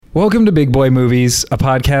Welcome to Big Boy Movies, a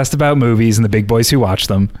podcast about movies and the big boys who watch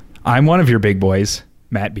them. I'm one of your big boys,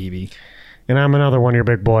 Matt Beebe. And I'm another one of your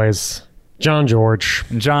big boys, John George.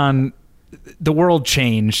 And John, the world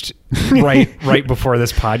changed right before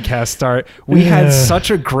this podcast started. We had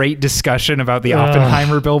such a great discussion about the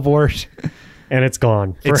Oppenheimer billboard. And it's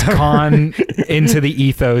gone. It's gone into the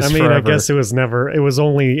ethos forever. I guess it was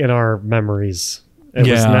only in our memories. It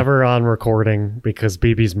was never on recording because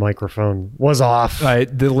BB's microphone was off.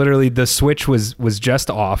 Literally, the switch was just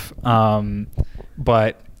off.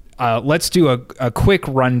 But let's do a quick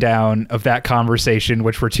rundown of that conversation,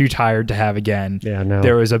 which we're too tired to have again. Yeah, no.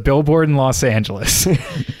 There was a billboard in Los Angeles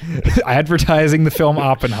advertising the film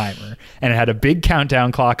Oppenheimer, and it had a big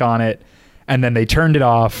countdown clock on it, and then they turned it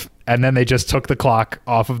off, and then they just took the clock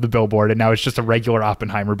off of the billboard, and now it's just a regular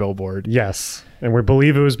Oppenheimer billboard. Yes. And we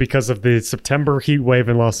believe it was because of the September heat wave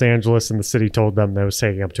in Los Angeles, and the city told them that it was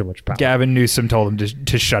taking up too much power. Gavin Newsom told them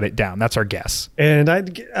to shut it down. That's our guess. And I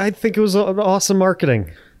think it was awesome marketing.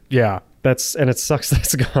 Yeah. And it sucks that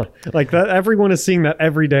it's gone. Like that, everyone is seeing that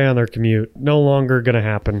every day on their commute. No longer going to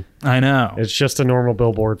happen. I know. It's just a normal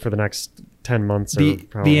billboard for the next 10 months. The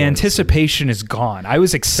anticipation is gone. I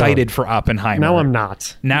was excited for Oppenheimer. Now I'm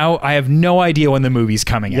not. Now I have no idea when the movie's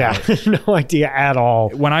coming out. Yeah, no idea at all.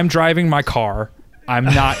 When I'm driving my car, I'm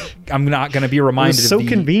not going to be reminded it was so of the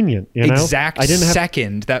convenient, exact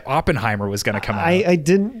second that Oppenheimer was going to come out. I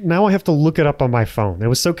didn't. Now I have to look it up on my phone. It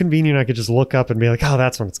was so convenient. I could just look up and be like, oh,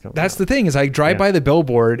 that's when it's coming. That's the thing is I drive by the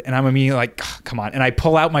billboard and I'm immediately like, oh, come on. And I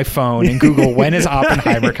pull out my phone and Google when is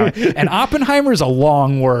Oppenheimer coming. And Oppenheimer is a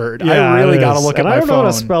long word. Yeah, I really got to look at my phone. I don't know how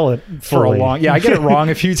to spell it for a long. Yeah, I get it wrong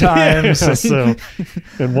a few times.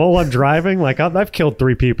 And while I'm driving, like I've killed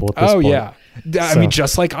 3 people at this point. Yeah. I mean,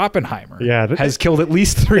 just like Oppenheimer has killed at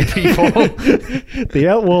least 3 people.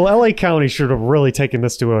 LA County should have really taken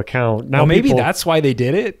this to account. Now, maybe that's why they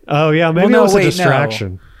did it. Oh, yeah. Maybe it was a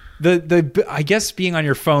distraction. No. I guess being on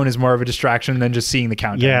your phone is more of a distraction than just seeing the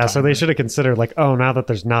countdown. Yeah, timer. So they should have considered like, oh, now that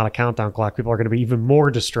there's not a countdown clock, people are going to be even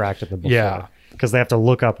more distracted than before. Yeah. Because they have to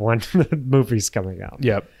look up when the movie's coming out.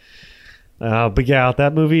 Yep. But yeah,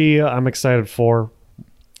 that movie I'm excited for.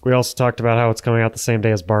 We also talked about how it's coming out the same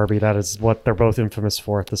day as Barbie. That is what they're both infamous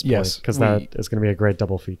for at this point. Yes, because that is going to be a great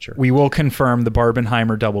double feature. We will confirm the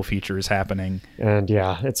Barbenheimer double feature is happening. And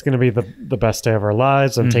yeah, it's going to be the best day of our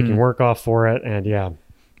lives. I'm taking work off for it. And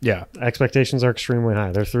yeah, expectations are extremely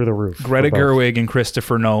high. They're through the roof. Greta Gerwig and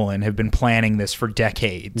Christopher Nolan have been planning this for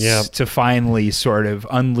decades to finally sort of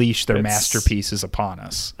unleash their masterpieces upon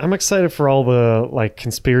us. I'm excited for all the like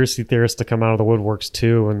conspiracy theorists to come out of the woodworks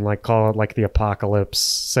too and like call it like the apocalypse,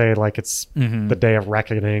 say like it's the day of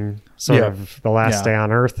reckoning, sort of the last day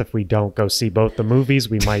on Earth. If we don't go see both the movies,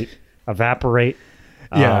 we might evaporate.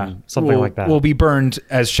 Something like that. We'll be burned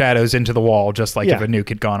as shadows into the wall, just like if a nuke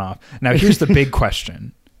had gone off. Now, here's the big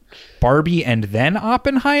question. Barbie and then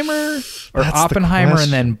Oppenheimer? Or That's Oppenheimer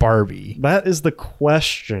and then Barbie? That is the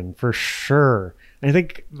question for sure. I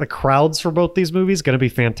think the crowds for both these movies going to be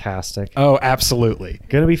fantastic. Oh, absolutely.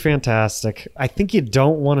 Going to be fantastic. I think you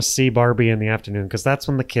don't want to see Barbie in the afternoon because that's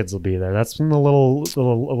when the kids will be there. That's when the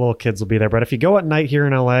little kids will be there. But if you go at night here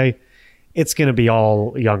in LA, it's going to be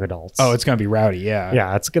all young adults. Oh, it's going to be rowdy, yeah.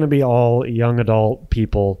 Yeah, it's going to be all young adult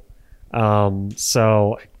people.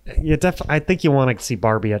 So I think you want to see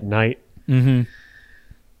Barbie at night. Mm-hmm.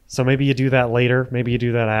 So maybe you do that later. Maybe you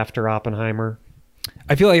do that after Oppenheimer.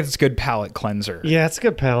 I feel like it's a good palate cleanser. Yeah, it's a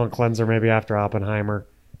good palate cleanser maybe after Oppenheimer.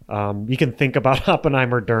 You can think about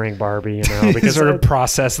Oppenheimer during Barbie, because sort of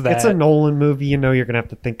process that. It's a Nolan movie, you're going to have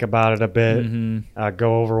to think about it a bit,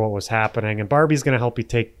 go over what was happening, and Barbie's going to help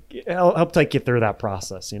take you through that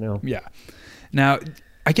process, Yeah. Now,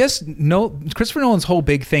 I guess Christopher Nolan's whole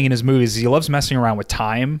big thing in his movies is he loves messing around with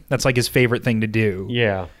time. That's like his favorite thing to do.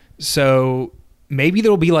 Yeah. So maybe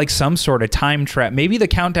there'll be like some sort of time trap. Maybe the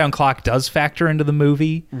countdown clock does factor into the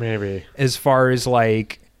movie. Maybe. As far as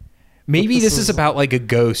like, maybe this is about like a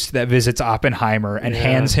ghost that visits Oppenheimer and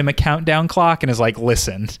hands him a countdown clock and is like,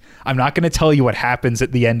 listen, I'm not going to tell you what happens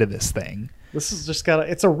at the end of this thing. This is just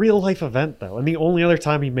it's a real life event though. And the only other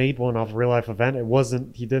time he made one off a real life event,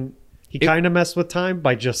 he kind of messed with time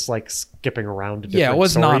by just like skipping around to different it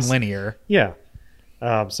was stories. non-linear. Yeah.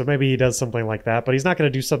 So maybe he does something like that, but he's not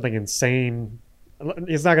going to do something insane.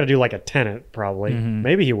 He's not going to do like a Tenet, probably. Mm-hmm.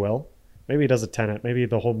 Maybe he will. Maybe he does a Tenet. Maybe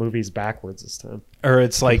the whole movie's backwards this time. Or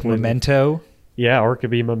it's like Memento. Yeah, or it could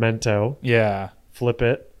be Memento. Yeah. Flip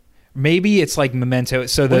it. Maybe it's like Memento.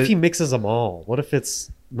 So what if he mixes them all? What if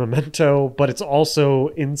it's Memento, but it's also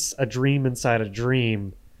in a dream inside a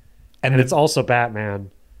dream, and it's also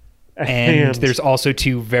Batman? And there's also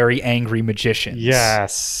two very angry magicians.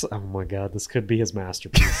 Yes. Oh my God, this could be his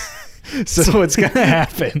masterpiece. So what's going to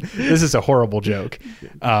happen? This is a horrible joke.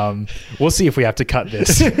 We'll see if we have to cut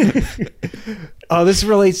this. Oh, this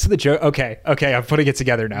relates to the joke. Okay, I'm putting it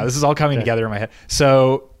together now. This is all coming together in my head.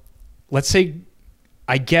 So let's say,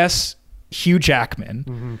 I guess, Hugh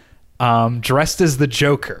Jackman, dressed as the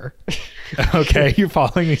Joker. Okay, you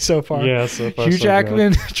following me so far? Yeah, so far. Hugh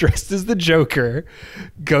Jackman, dressed as the Joker,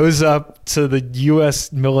 goes up to the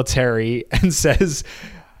U.S. military and says,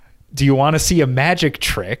 "Do you want to see a magic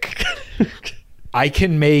trick? I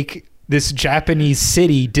can make this Japanese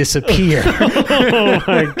city disappear." Oh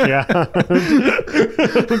my God.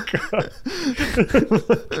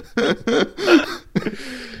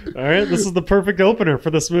 All right, this is the perfect opener for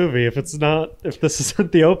this movie. If this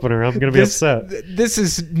isn't the opener, I'm going to be upset. This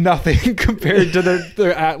is nothing compared to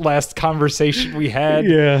the last conversation we had.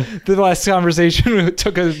 Yeah. The last conversation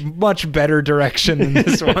took a much better direction than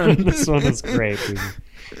this one. This one is great, dude.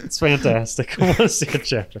 It's fantastic. I want to see a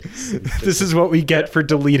Japanese. This is what we get for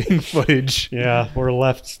deleting footage. Yeah, we're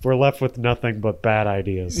left with nothing but bad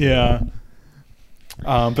ideas. Yeah.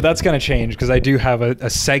 But that's going to change because I do have a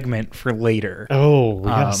segment for later. Oh, we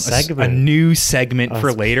got a segment. A new segment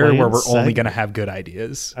for later where we're only segment. going to have good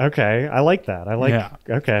ideas. Okay, I like that.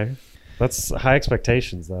 Okay. That's high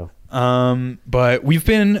expectations, though. But we've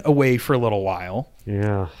been away for a little while.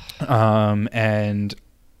 Yeah. And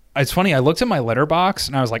it's funny, I looked at my letterbox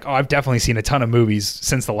and I was like, oh, I've definitely seen a ton of movies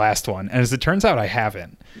since the last one. And as it turns out, I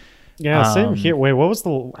haven't. Yeah, same here. Wait, what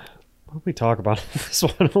did we talk about this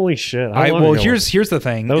one? Holy shit. Here's the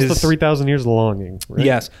thing. That was the 3,000 Years of Longing, right?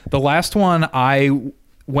 Yes. The last one I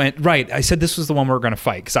said this was the one we were going to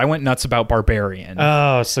fight because I went nuts about Barbarian.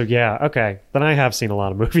 Oh, so yeah. Okay. Then I have seen a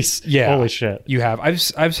lot of movies. Yeah. Holy shit. You have.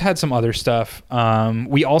 I've had some other stuff.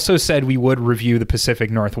 We also said we would review the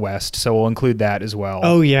Pacific Northwest, so we'll include that as well.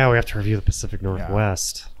 Oh, yeah. We have to review the Pacific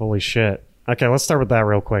Northwest. Yeah. Holy shit. Okay, let's start with that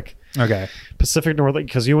real quick. Okay. Pacific Northwest,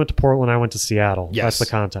 because you went to Portland, I went to Seattle. Yes. That's the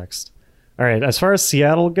context. All right. As far as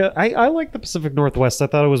Seattle goes, I like the Pacific Northwest. I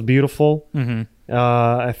thought it was beautiful. Mm-hmm.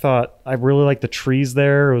 I really liked the trees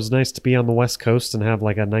there. It was nice to be on the West Coast and have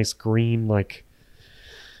like a nice green, like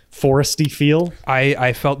foresty feel.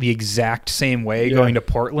 I felt the exact same way going to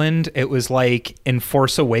Portland. It was like in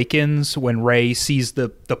Force Awakens when Rey sees the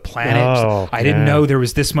planet. Oh, I didn't know there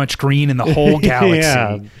was this much green in the whole galaxy.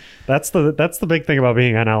 Yeah. That's the big thing about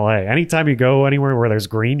being in LA. Anytime you go anywhere where there's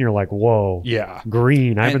green, you're like, whoa, yeah,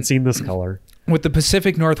 green. I haven't seen this color. With the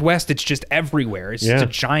Pacific Northwest, it's just everywhere. It's just a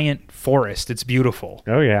giant forest. It's beautiful.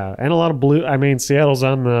 Oh yeah, and a lot of blue. I mean, Seattle's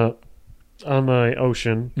on the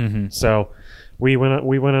ocean, so we went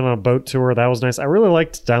on a boat tour. That was nice. I really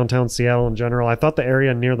liked downtown Seattle in general. I thought the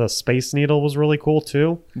area near the Space Needle was really cool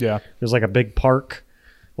too. Yeah, there's like a big park,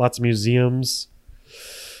 lots of museums.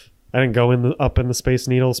 I didn't go up in the Space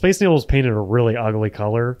Needle. Space Needle was painted a really ugly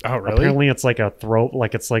color. Oh, really? Apparently, it's like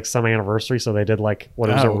it's like some anniversary, so they did like what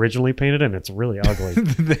it was originally painted, and it's really ugly.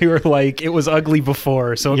 They were like, it was ugly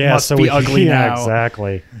before, so it must be ugly now. Yeah,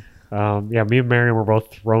 exactly. Me and Marion were both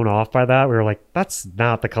thrown off by that. We were like, that's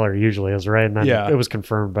not the color it usually is, right? And then it was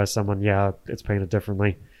confirmed by someone, it's painted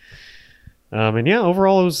differently.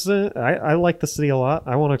 Overall, it was. I like the city a lot.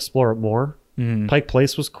 I want to explore it more. Pike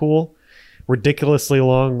Place was cool. Ridiculously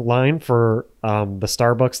long line for the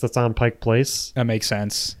Starbucks that's on Pike Place. That makes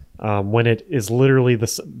sense. When it is literally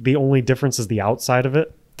the only difference is the outside of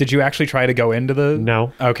it. Did you actually try to go into the?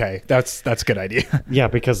 No. Okay, that's a good idea. Yeah,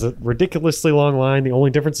 because a ridiculously long line. The only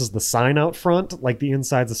difference is the sign out front. Like the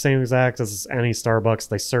inside's the same exact as any Starbucks.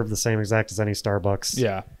 They serve the same exact as any Starbucks.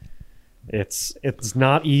 Yeah. It's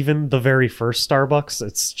not even the very first Starbucks.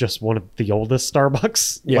 It's just one of the oldest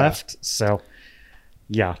Starbucks left. So,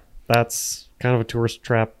 yeah. That's kind of a tourist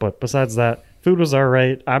trap, but besides that, food was all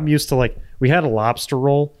right. I'm used to we had a lobster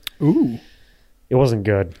roll. Ooh. It wasn't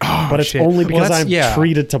good, but it's only because I'm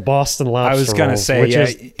treated to Boston lobster rolls. I was going to say, which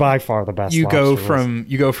is by far the best. You go from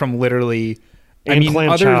literally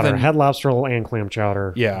clam chowder. Had lobster roll and clam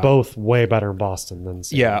chowder. Yeah. Both way better in Boston than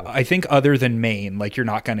Seattle. Yeah, I think other than Maine, you're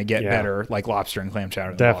not going to get better lobster and clam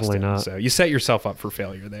chowder than Definitely Boston. not. So you set yourself up for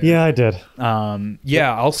failure there. Yeah, I did.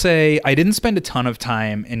 I'll say I didn't spend a ton of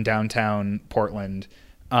time in downtown Portland.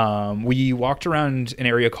 We walked around an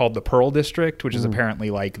area called the Pearl District, which is apparently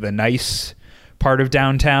the nice part of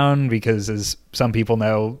downtown because, as some people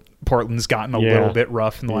know, Portland's gotten a little bit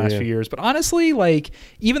rough in the last few years. But honestly,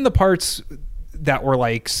 even the parts that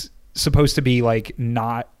were supposed to be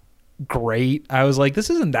not great, I was like, this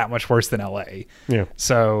isn't that much worse than LA. Yeah.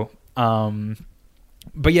 So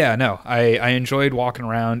But yeah, no, I enjoyed walking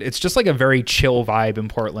around. It's just like a very chill vibe in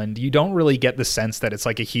Portland. You don't really get the sense that it's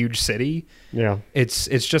like a huge city. Yeah. It's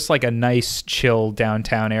just like a nice, chill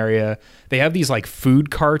downtown area. They have these like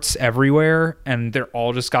food carts everywhere, and they're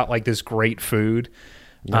all just got like this great food.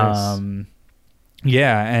 Nice.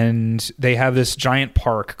 Yeah, and they have this giant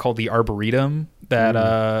park called the Arboretum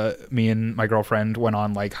that me and my girlfriend went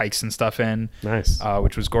on like hikes and stuff in. Nice.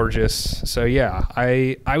 Which was gorgeous. So yeah,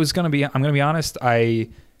 I'm gonna be honest, I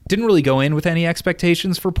didn't really go in with any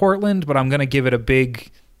expectations for Portland, but I'm gonna give it a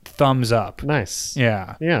big thumbs up. Nice.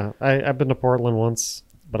 Yeah. Yeah. I've been to Portland once,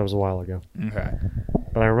 but it was a while ago. Okay.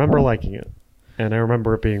 But I remember liking it. And I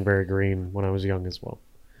remember it being very green when I was young as well.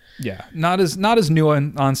 Yeah. Not as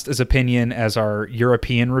nuanced as opinion as our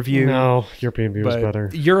European review. No, European view is but better.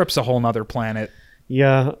 Europe's a whole nother planet.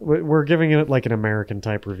 Yeah, we're giving it like an American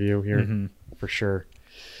type review here for sure.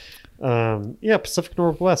 Yeah, Pacific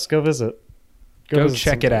Northwest, go visit. Go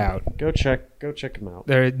check it out. Go check them out.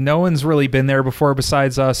 No one's really been there before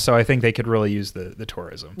besides us, so I think they could really use the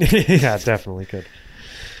tourism. Yeah, definitely could.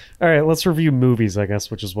 All right, let's review movies, I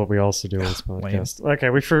guess, which is what we also do on this podcast. Okay,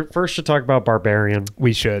 we first should talk about Barbarian.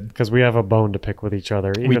 We should. Because we have a bone to pick with each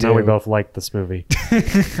other, even though we both like this movie.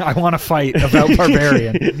 I want to fight about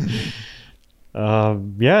Barbarian.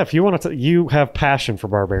 Yeah, if you want to, you have passion for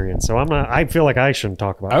Barbarian, so I feel like I shouldn't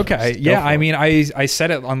talk about it. Okay, yeah, I mean, I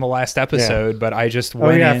said it on the last episode, but I just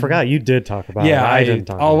went in. I forgot you did talk about it. Yeah, I didn't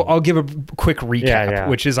talk about it. I'll give a quick recap,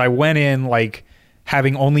 which is I went in like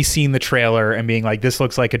having only seen the trailer and being like, this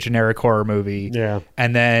looks like a generic horror movie. Yeah.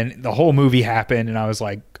 And then the whole movie happened and I was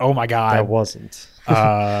like, oh my God. That wasn't.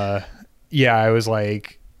 Yeah, I was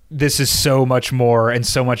like, this is so much more and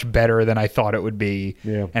so much better than I thought it would be.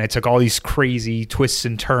 Yeah. And it took all these crazy twists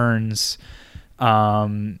and turns.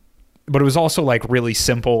 But it was also like really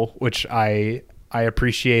simple, which I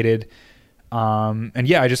appreciated. And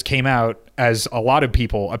yeah, I just came out, as a lot of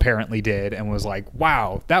people apparently did, and was like,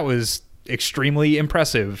 wow, that was extremely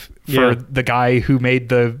impressive for the guy who made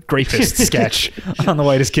the Grapist sketch on The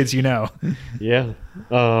Whitest Kids You Know. Yeah.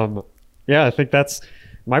 Yeah, I think that's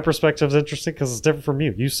my perspective is interesting because it's different from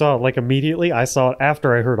you. You saw it like immediately. I saw it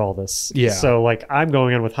after I heard all this. Yeah. So like I'm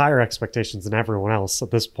going in with higher expectations than everyone else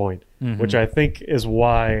at this point, which I think is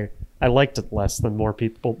why I liked it less than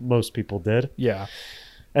most people did. Yeah.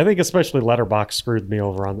 I think especially Letterboxd screwed me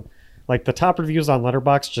over on like the top reviews on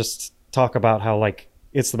Letterboxd just talk about how like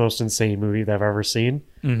it's the most insane movie they've ever seen,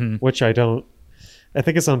 which I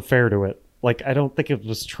think it's unfair to it. Like, I don't think it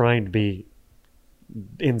was trying to be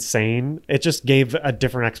insane. It just gave a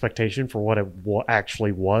different expectation for what it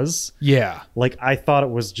actually was. Yeah. Like, I thought it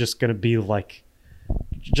was just going to be like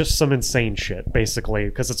just some insane shit, basically,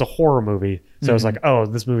 because it's a horror movie. So I was like, oh,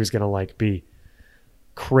 this movie's going to like be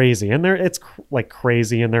crazy. And it's like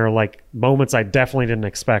crazy. And there are like moments I definitely didn't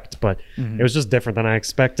expect, but it was just different than I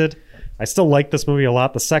expected. I still like this movie a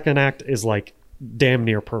lot. The second act is like damn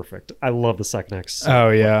near perfect. I love the second act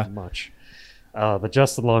so much. The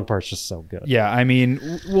Justin Long part's just so good. Yeah, I mean,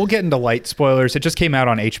 we'll get into light spoilers. It just came out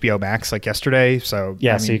on HBO Max like yesterday, so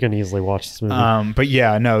yeah, so you can easily watch this movie. But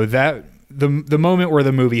yeah, no, that the moment where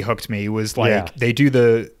the movie hooked me was like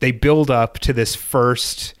they build up to this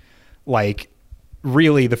first like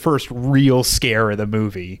really the first real scare of the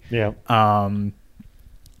movie. Yeah.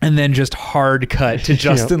 And then just hard cut to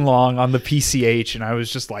Justin Long on the PCH, and I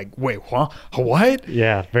was just like, "Wait, what?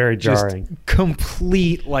 Yeah, very jarring. Just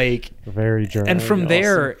complete like very jarring. And from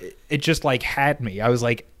there, it just like had me. I was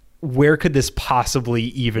like, "Where could this possibly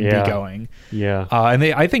even be going?" Yeah, and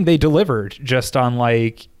I think they delivered just on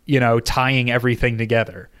like tying everything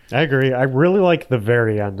together. I agree. I really like the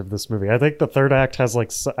very end of this movie. I think the third act has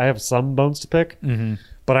like I have some bones to pick.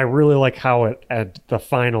 But I really like how it at the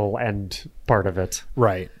final end part of it.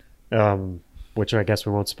 Right. Which I guess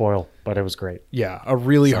we won't spoil, but it was great. Yeah. A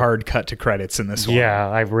really hard cut to credits in this one. Yeah.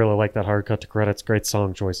 I really like that hard cut to credits. Great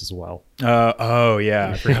song choice as well. Oh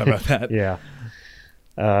yeah. I forgot about that. Yeah.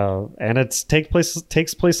 And it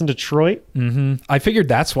takes place in Detroit. I figured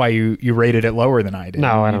that's why you rated it lower than I did.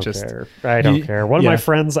 No, I don't care. I don't care. One of my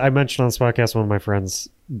friends, I mentioned on this podcast, one of my friends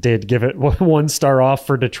did give it 1 star off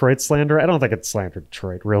for Detroit slander. I don't think it slandered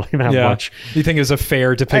Detroit really that much. You think it was a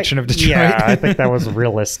fair depiction of Detroit? Yeah, I think that was a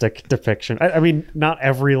realistic depiction. I mean, not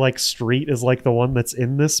every like street is like the one that's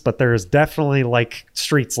in this, but there's definitely like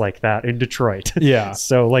streets like that in Detroit. Yeah.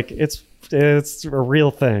 So like it's a real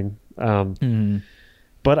thing.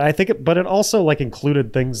 But I think it also like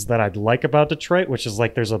included things that I'd like about Detroit, which is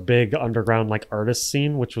like there's a big underground like artist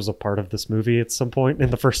scene, which was a part of this movie at some point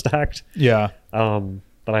in the first act. Yeah.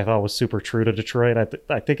 That I thought was super true to Detroit.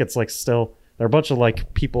 I think it's like still there are a bunch of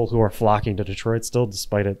like people who are flocking to Detroit still,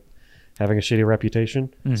 despite it having a shitty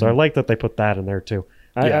reputation. So I like that they put that in there too.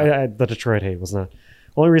 The Detroit hate was not.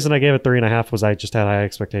 Only reason I gave it 3.5 was I just had high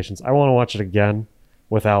expectations. I want to watch it again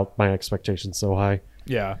without my expectations so high.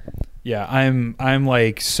 Yeah. I'm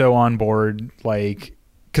like so on board, like,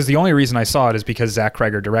 because the only reason I saw it is because Zach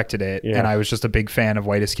Kreger directed it, and I was just a big fan of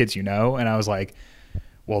Whitest Kids You Know, and I was like,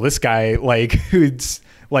 well, this guy, like, who's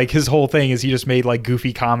like, his whole thing is he just made like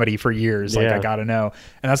goofy comedy for years. Like, I gotta know.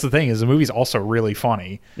 And that's the thing, is the movie's also really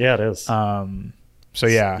funny. Yeah, it is. So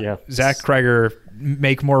Zach Kreger,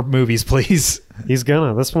 make more movies, please. He's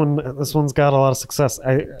gonna. This one's got a lot of success.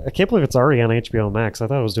 I can't believe it's already on HBO Max. I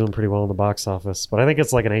thought it was doing pretty well in the box office, but I think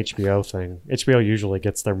it's like an HBO thing. HBO usually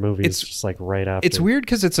gets their movies just like right after. It's weird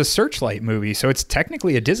because it's a Searchlight movie, so it's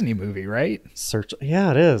technically a Disney movie, right?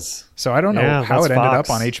 Yeah, it is. So I don't know how it ended up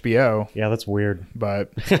on HBO. Yeah, that's weird.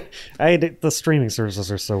 But the streaming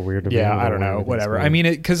services are so weird to me. Yeah, I don't know. Whatever. I mean,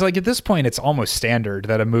 because like at this point, it's almost standard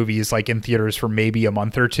that a movie is like in theaters for maybe a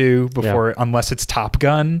month or two before, unless it's Top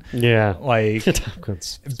Gun. Yeah, like Top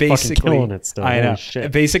Gun's basically killing it still. I know.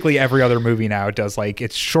 Shit. Basically, every other movie now does like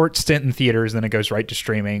its short stint in theaters, then it goes right to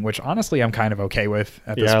streaming, which honestly I'm kind of okay with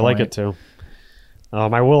at this point. Yeah, I like it too.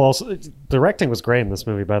 I will also. Directing was great in this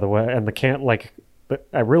movie, by the way, and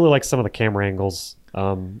I really like some of the camera angles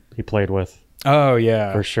he played with. Oh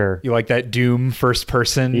yeah, for sure. You like that Doom first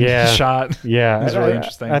person shot? Yeah, it's really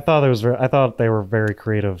interesting. I thought I thought they were very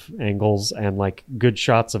creative angles and like good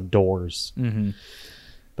shots of doors. Mm-hmm.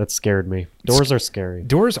 That scared me. Doors are scary.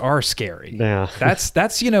 Doors are scary. Yeah,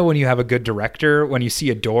 that's when you have a good director, when you see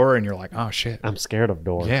a door and you're like, oh shit, I'm scared of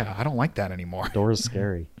doors. Yeah, I don't like that anymore. Doors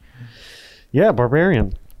scary. Yeah,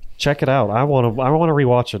 Barbarian. Check it out. I want to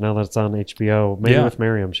rewatch it now that it's on HBO. Maybe with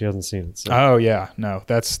Miriam. She hasn't seen it. So. Oh yeah, no,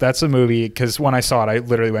 that's a movie. Because when I saw it, I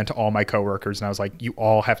literally went to all my coworkers and I was like, "You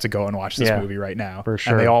all have to go and watch this movie right now." For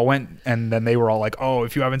sure. And they all went, and then they were all like, "Oh,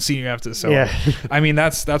 if you haven't seen it, you have to." So I mean,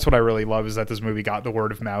 that's what I really love, is that this movie got the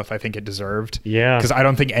word of mouth I think it deserved. Yeah. Because I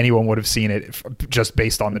don't think anyone would have seen it just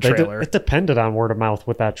based on the trailer. It depended on word of mouth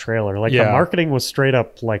with that trailer. Like the marketing was straight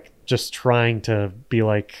up like just trying to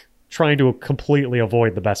completely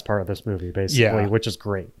avoid the best part of this movie, basically, which is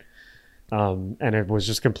great. And it was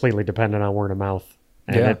just completely dependent on word of mouth.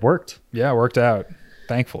 And it worked. Yeah, it worked out,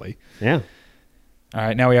 thankfully. Yeah. All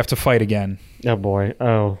right, now we have to fight again. Oh, boy.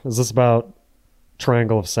 Oh, is this about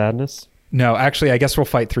Triangle of Sadness? No, actually, I guess we'll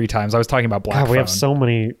fight 3 times. I was talking about Black Phone. We have so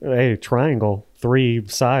many. Hey, Triangle, 3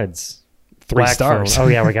 sides. 3 stars. Phone. Oh,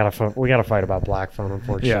 yeah, we gotta fight about Black Phone,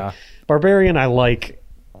 unfortunately. Yeah. Barbarian, I like.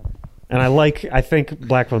 And I think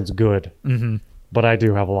Black Phone's good, but I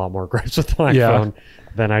do have a lot more gripes with Black Phone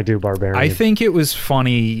than I do Barbarian. I think it was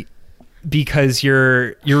funny because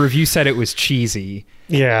your review said it was cheesy.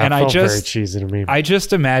 Yeah, and it felt very cheesy to me. I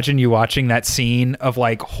just imagine you watching that scene of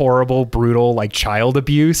like horrible, brutal, like child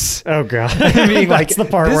abuse. Oh god, being like, that's the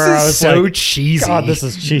part where I was so like, cheesy. God, this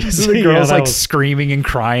is cheesy. The girl's like screaming and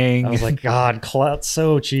crying. I was like, God, that's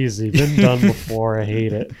so cheesy. Been done before. I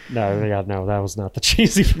hate it. No, that was not the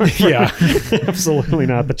cheesy part. Yeah, absolutely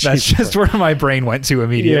not the cheesy. That's just part. where my brain went to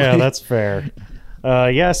immediately. Yeah, that's fair.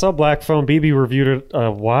 I saw Black Phone. BB reviewed it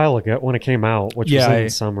a while ago when it came out, which was in the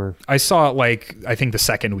summer. I saw it I think the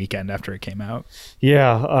second weekend after it came out.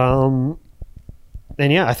 Yeah.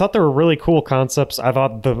 And I thought there were really cool concepts. I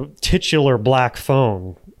thought the titular Black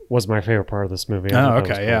Phone was my favorite part of this movie. Oh,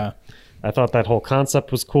 okay, cool. Yeah. I thought that whole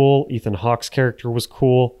concept was cool. Ethan Hawke's character was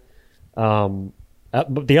cool.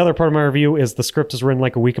 The other part of my review is the script is written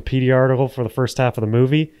like a Wikipedia article for the first half of the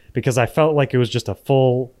movie, because I felt like it was just a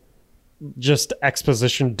full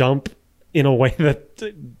exposition dump in a way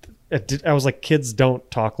that I was like, kids don't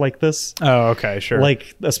talk like this. Oh, okay, sure.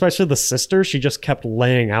 Like, especially the sister, she just kept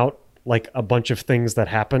laying out like a bunch of things that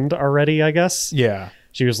happened already, I guess. Yeah.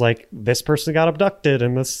 She was like, this person got abducted,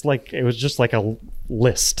 and this, like, it was just like a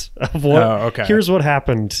list of what, here's what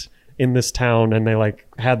happened in this town, and they like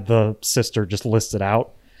had the sister just listed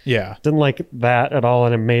out. Yeah. Didn't like that at all,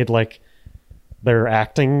 and it made like their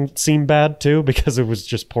acting seem bad too, because it was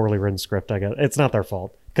just poorly written script. I guess it's not their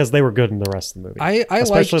fault, because they were good in the rest of the movie.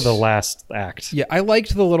 Especially the last act. Yeah, I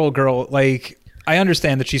liked the little girl. Like, I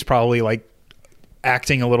understand that she's probably like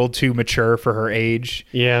acting a little too mature for her age.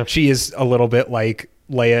 Yeah, she is a little bit like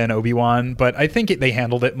Leia and Obi-Wan, but I think they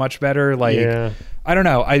handled it much better. Like, I don't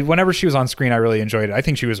know. Whenever she was on screen, I really enjoyed it. I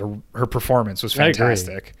think her performance was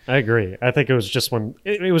fantastic. I agree. I think it was just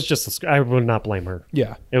it was just. I would not blame her.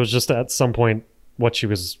 Yeah, it was just at some point what she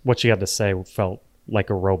had to say felt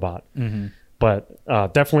like a robot. Mm-hmm.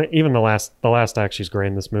 But definitely, even the last act, she's great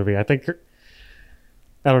in this movie. I think.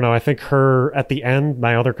 I don't know. I think her at the end.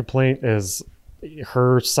 My other complaint is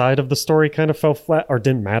her side of the story kind of fell flat or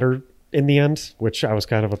didn't matter in the end, which I was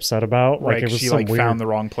kind of upset about. Like, right, it was she some like weird, found the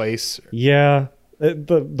wrong place. Yeah.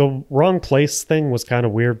 The wrong place thing was kind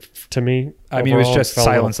of weird to me. I mean, it was Overall, just fell a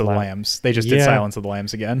little Silence of the flat. Lambs. They just did Silence of the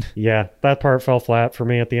Lambs again. Yeah, that part fell flat for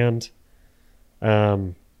me at the end.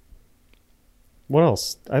 What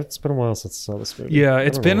else? It's been a while since I saw this movie. Yeah,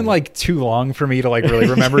 it's been like too long for me to like really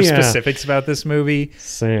remember specifics about this movie.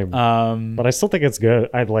 Same. But I still think it's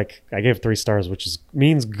good. I gave it 3 stars, which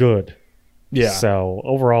means good. Yeah. So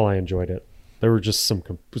overall, I enjoyed it. There were just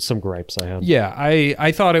some gripes I had. Yeah,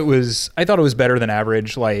 I thought it was better than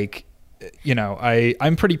average. Like, you know,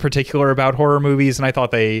 I'm pretty particular about horror movies, and I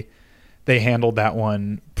thought they handled that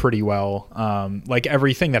one pretty well. Like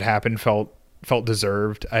everything that happened felt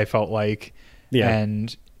deserved. I felt like,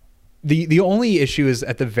 and the only issue is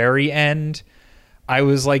at the very end, I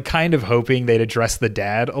was like kind of hoping they'd address the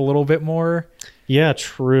dad a little bit more. Yeah,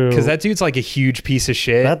 true. Because that dude's like a huge piece of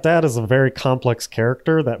shit. That dad is a very complex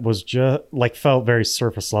character that was just like felt very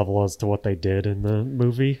surface level as to what they did in the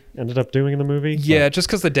movie, ended up doing in the movie. Yeah, just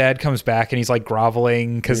because the dad comes back and he's like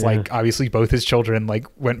groveling because like obviously both his children like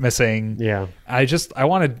went missing. Yeah. I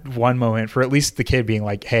wanted one moment for at least the kid being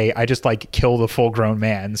like, hey, I just like killed a full grown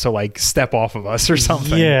man. So like step off of us or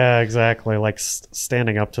something. Yeah, exactly. Like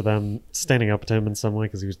standing up to him in some way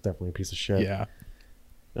because he was definitely a piece of shit. Yeah.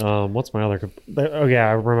 What's my other? Oh yeah,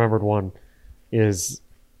 I remembered one.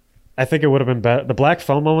 I think it would have been better. The black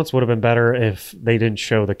phone moments would have been better if they didn't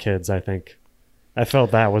show the kids. I think. I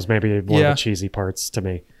felt that was maybe one of the cheesy parts to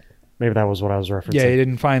me. Maybe that was what I was referencing. Yeah, you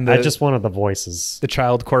didn't find I just wanted the voices, the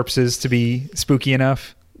child corpses to be spooky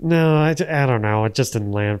enough. No, I don't know. It just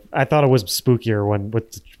didn't land. I thought it was spookier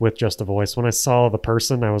with just a voice. When I saw the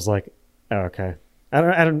person, I was like, oh, okay.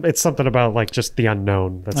 I don't. It's something about like just the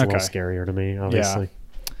unknown that's a little scarier to me. Obviously. Yeah.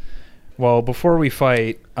 Well, before we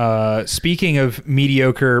fight, speaking of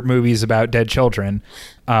mediocre movies about dead children,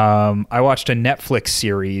 I watched a Netflix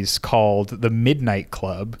series called The Midnight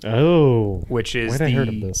Club. Oh, which is I heard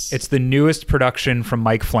of this. It's the newest production from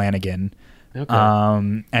Mike Flanagan. Okay.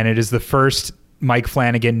 And it is the first Mike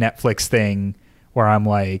Flanagan Netflix thing where I'm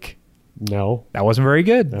like, no, that wasn't very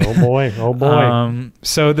good. Oh boy. Oh boy.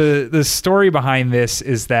 So the story behind this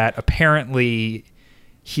is that apparently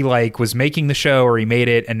he like was making the show or he made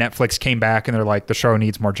it and Netflix came back and they're like, the show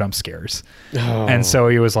needs more jump scares. Oh, and so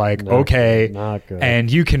he was like, okay. Not good.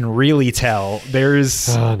 And you can really tell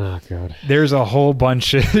there's not good. There's a whole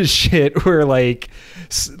bunch of shit where like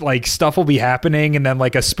stuff will be happening and then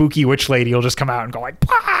like a spooky witch lady will just come out and go like,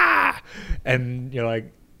 Pah! And you're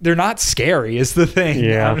like, they're not scary is the thing.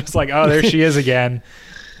 Yeah. I'm just like, oh, there she is again.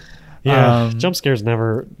 Yeah. Jump scares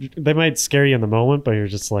they might scare you in the moment, but you're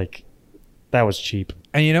just like, that was cheap.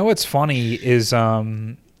 And you know what's funny is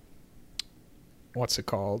what's it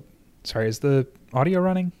called? Sorry, is the audio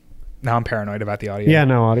running? Now I'm paranoid about the audio. Yeah,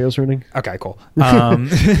 no, audio's running. Okay, cool.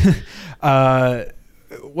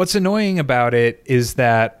 What's annoying about it is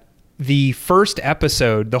that the first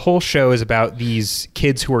episode, the whole show is about these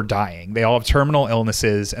kids who are dying. They all have terminal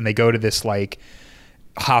illnesses and they go to this like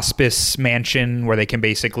hospice mansion where they can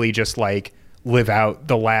basically just like live out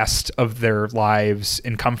the last of their lives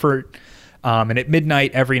in comfort. And at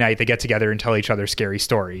midnight, every night, they get together and tell each other scary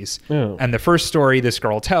stories. Oh. And the first story this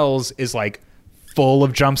girl tells is like full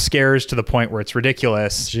of jump scares to the point where it's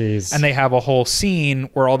ridiculous. Jeez. And they have a whole scene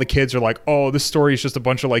where all the kids are like, oh, this story is just a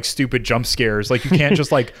bunch of like stupid jump scares. Like you can't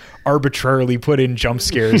just like arbitrarily put in jump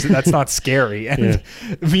scares. That's not scary. And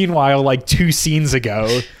meanwhile, like 2 scenes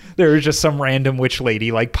ago, there was just some random witch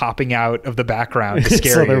lady like popping out of the background to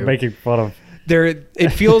scare so you. they're making fun of. It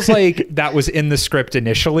feels like that was in the script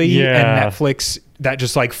initially, and Netflix that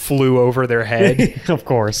just like flew over their head. Of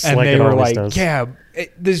course, and they were like, does.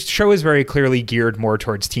 This show is very clearly geared more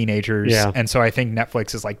towards teenagers, and so I think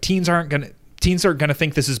Netflix is like, teens are gonna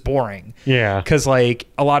think this is boring, because like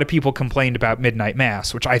a lot of people complained about Midnight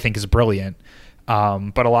Mass, which I think is brilliant,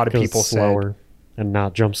 but a lot of people slower and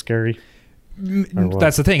not jump scary.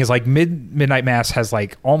 That's the thing is like Midnight Mass has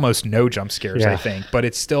like almost no jump scares, I think, but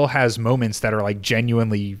it still has moments that are like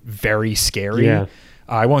genuinely very scary.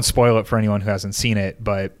 I won't spoil it for anyone who hasn't seen it,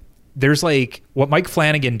 but there's like what Mike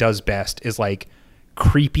Flanagan does best is like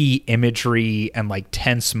creepy imagery and like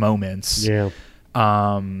tense moments.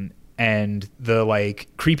 And the like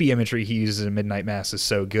creepy imagery he uses in Midnight Mass is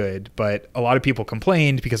so good, but a lot of people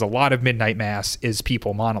complained because a lot of Midnight Mass is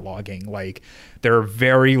people monologuing. Like there are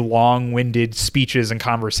very long-winded speeches and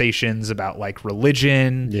conversations about like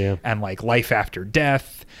religion and like life after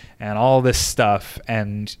death and all this stuff.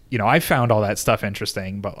 And, you know, I found all that stuff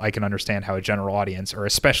interesting, but I can understand how a general audience, or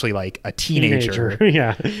especially like a teenager.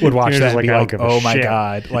 Would watch that and be like, oh my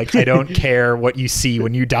God, like I don't care what you see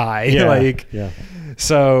when you die.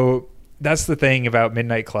 So that's the thing about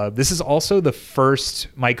Midnight Club. This is also the first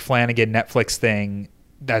Mike Flanagan Netflix thing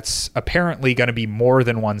that's apparently going to be more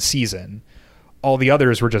than one season. All the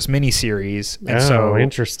others were just miniseries. And so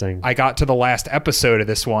interesting. I got to the last episode of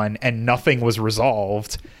this one and nothing was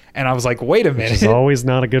resolved. And I was like, wait a minute. Which is always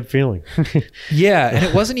not a good feeling. Yeah. And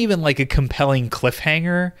it wasn't even like a compelling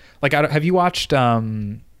cliffhanger. Like, have you watched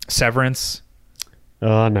Severance?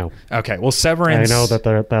 No. Okay. Well, Severance. I know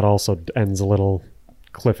that also ends a little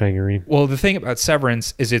cliffhangery. Well, the thing about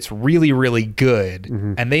Severance is it's really, really good.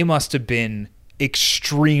 Mm-hmm. And they must have been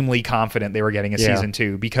extremely confident they were getting a season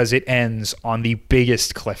 2 because it ends on the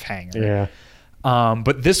biggest cliffhanger. Yeah.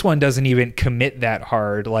 But this one doesn't even commit that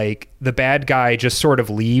hard. Like, the bad guy just sort of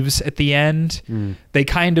leaves at the end. They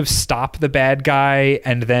kind of stop the bad guy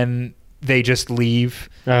and then they just leave.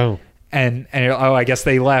 Oh. And I guess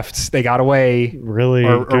they left. They got away. Really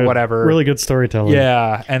or good, whatever. Really good storytelling.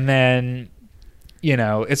 Yeah. And then,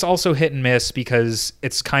 it's also hit and miss because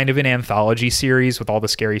it's kind of an anthology series with all the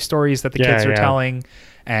scary stories that the kids are telling.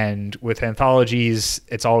 And with anthologies,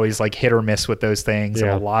 it's always like hit or miss with those things.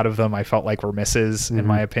 Yeah. And a lot of them I felt like were misses, in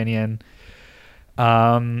my opinion.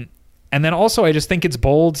 And then also I just think it's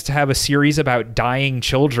bold to have a series about dying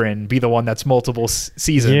children be the one that's multiple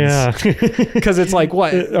seasons. Yeah. Because it's like,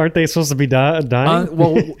 what? Aren't they supposed to be dying?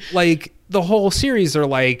 Well, like the whole series are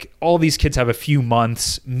like, all these kids have a few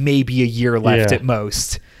months, maybe a year left at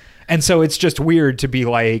most. And so it's just weird to be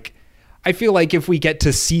like, I feel like if we get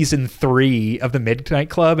to season 3 of the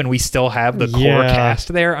Midnight Club and we still have the core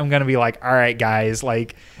cast there, I'm going to be like, all right, guys,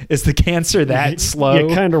 like, is the cancer that slow?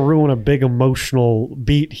 You kind of ruin a big emotional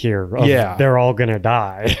beat here. They're all going to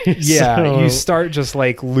die. You start just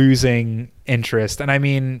like losing interest. And I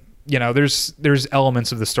mean, there's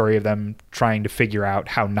elements of the story of them trying to figure out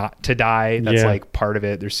how not to die. That's like part of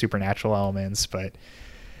it. There's supernatural elements, but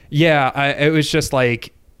it was just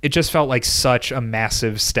like, it just felt like such a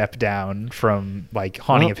massive step down from like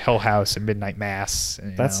Haunting of Hill House and Midnight Mass.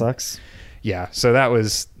 That sucks. Yeah. So that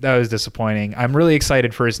was disappointing. I'm really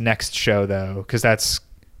excited for his next show though, because that's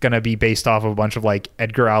going to be based off of a bunch of like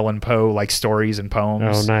Edgar Allan Poe like stories and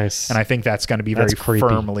poems. Oh, nice. And I think that's going to be very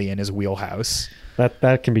firmly in his wheelhouse.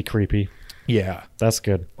 That can be creepy. Yeah. That's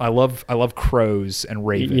good. I love crows and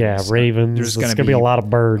ravens. Yeah, ravens. There's going to be a lot of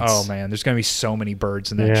birds. Oh man, there's going to be so many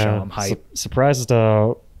birds in that show. I'm hyped.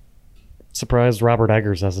 Surprised Robert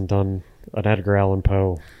Eggers hasn't done an Edgar Allan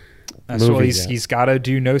Poe movie yet. He's got to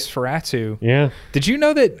do Nosferatu. Yeah. Did you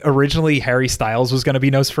know that originally Harry Styles was going to be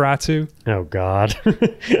Nosferatu? Oh God.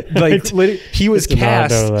 Like he was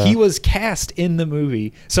cast. He was cast in the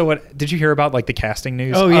movie. So what? Did you hear about like the casting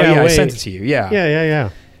news? Oh yeah, I sent it to you. Yeah. Yeah.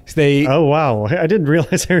 Oh wow, I didn't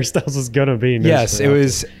realize Harry Styles was gonna be Nosferatu. Yes, it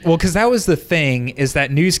was. Well, because that was the thing, is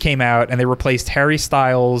that news came out and they replaced Harry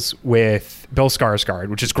Styles with Bill Skarsgård,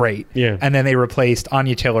 which is great. Yeah. And then they replaced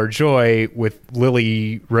Anya Taylor-Joy with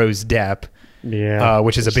Lily Rose Depp. Yeah.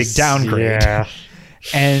 Which is a big downgrade. Yeah.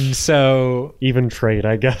 And so even trade,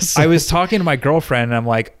 I guess. I was talking to my girlfriend and I'm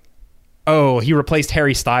like, oh, he replaced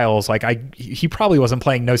Harry Styles. Like he probably wasn't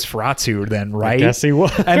playing Nosferatu then, right? I guess he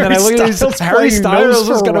was. And then I looked at it, Harry Styles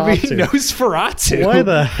was going to be Nosferatu. Why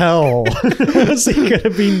the hell was he going to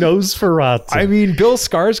be Nosferatu? I mean, Bill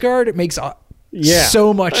Skarsgård, it makes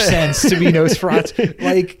so much sense to be Nosferatu.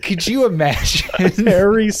 Like, could you imagine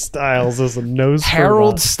Harry Styles as a Nosferatu?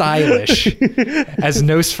 Harold Stylish as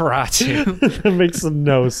Nosferatu. That makes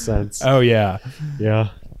no sense. Oh yeah.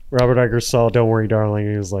 Robert Eggers saw Don't Worry Darling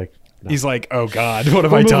and he was like, no. He's like, oh God, what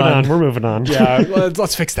have I done? We're moving on. Yeah,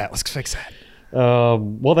 let's fix that. Let's fix that.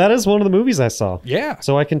 Well, that is one of the movies I saw. Yeah.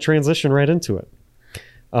 So I can transition right into it.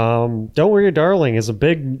 Don't Worry Darling is a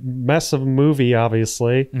big mess of a movie,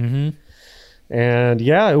 obviously. Mm-hmm. And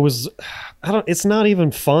it was, it's not even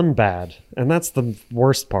fun bad. And that's the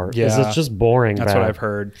worst part. Yeah. Is it's just boring That's bad. what I've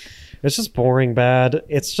heard. It's just boring bad.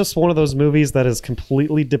 It's just one of those movies that is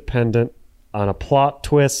completely dependent on a plot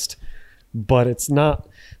twist, but it's not.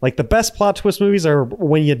 Like, the best plot twist movies are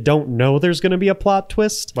when you don't know there's going to be a plot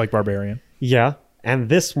twist. Like Barbarian. Yeah. And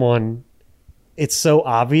this one, it's so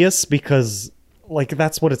obvious because, like,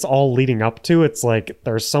 that's what it's all leading up to. It's like,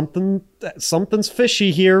 there's something's fishy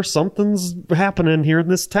here. Something's happening here in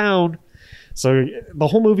this town. So the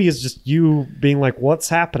whole movie is just you being like, what's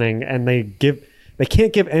happening? And they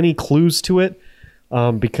can't give any clues to it.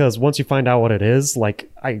 Because once you find out what it is, like,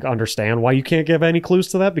 I understand why you can't give any clues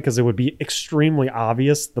to that, because it would be extremely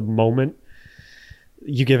obvious the moment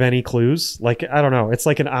you give any clues. Like, I don't know. It's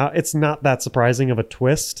like it's not that surprising of a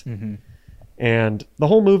twist. Mm-hmm. And the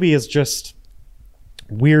whole movie is just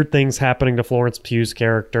weird things happening to Florence Pugh's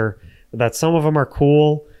character, that some of them are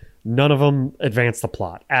cool. None of them advance the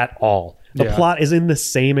plot at all. The Yeah. plot is in the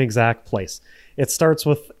same exact place.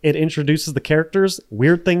 It introduces the characters,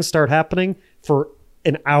 weird things start happening for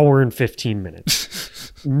an hour and 15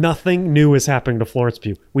 minutes. Nothing new is happening to Florence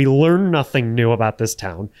Pugh. We learn nothing new about this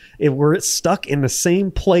town. We're stuck in the same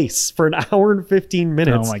place for an hour and 15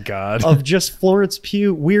 minutes. Oh my God. Of just Florence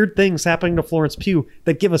Pugh, weird things happening to Florence Pugh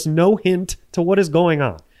that give us no hint to what is going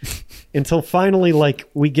on. Until finally, like,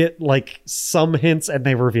 we get like some hints and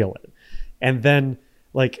they reveal it. And then,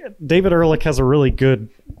 like, David Ehrlich has a really good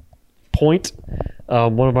point.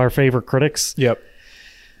 One of our favorite critics. Yep.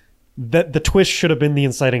 That the twist should have been the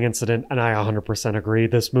inciting incident, and I 100% agree.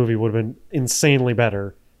 This movie would have been insanely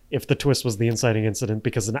better if the twist was the inciting incident,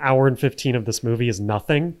 because an hour and 15 of this movie is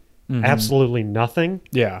nothing. Absolutely nothing.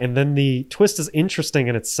 Yeah. And then the twist is interesting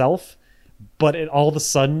in itself, but it all of a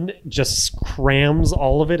sudden just crams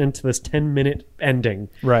all of it into this 10-minute ending.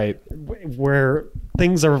 Right. Where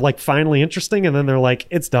things are like finally interesting, and then they're like,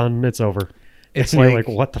 it's done, it's over. It's and you're like,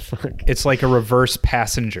 what the fuck? It's like a reverse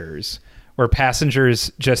Passengers, where Passengers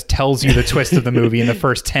just tells you the twist of the movie in the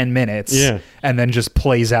first 10 minutes, and then just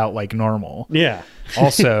plays out like normal. Yeah.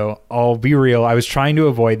 Also, I'll be real, I was trying to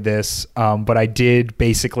avoid this, but I did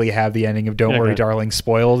basically have the ending of Don't Worry, Darling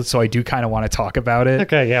spoiled, so I do kind of want to talk about it.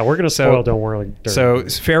 Okay, yeah, we're going to spoil Don't Worry, Darling.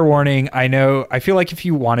 So, fair warning, I feel like if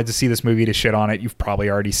you wanted to see this movie to shit on it, you've probably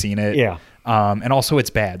already seen it. Yeah. And also it's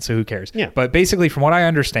bad, so who cares? Yeah. But basically, from what I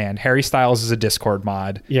understand, Harry Styles is a Discord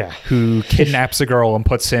mod. Yeah. Who kidnaps a girl and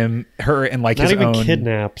puts her in like Not his even own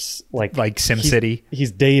kidnaps, like SimCity.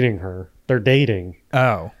 He's dating her. They're dating.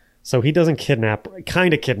 Oh. So he doesn't kidnap,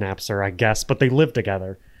 kind of kidnaps her, I guess, but they live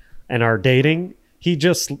together and are dating.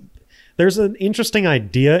 There's an interesting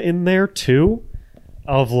idea in there too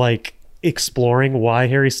of like exploring why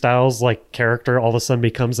Harry Styles like character all of a sudden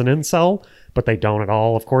becomes an incel, but they don't at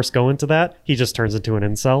all, of course, go into that. He just turns into an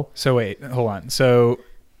incel. So wait, hold on. So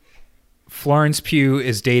Florence Pugh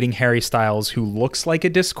is dating Harry Styles, who looks like a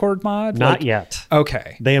Discord mod? Not yet.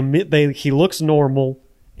 Okay. He looks normal,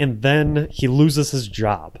 and then he loses his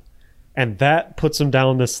job. And that puts him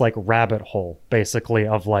down this like rabbit hole, basically,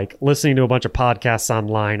 of like listening to a bunch of podcasts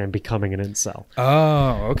online and becoming an incel.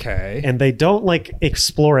 Oh, okay. And they don't like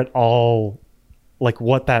explore at all like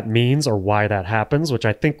what that means or why that happens, which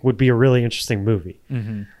I think would be a really interesting movie.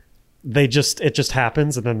 Mm-hmm. It just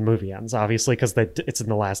happens, and then the movie ends, obviously, because it's in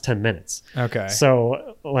the last 10 minutes. Okay.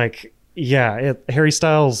 So like, yeah, Harry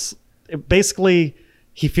Styles, basically,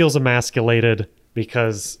 he feels emasculated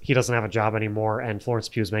because he doesn't have a job anymore, and Florence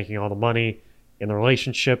Pugh is making all the money in the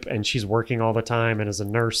relationship, and she's working all the time and is a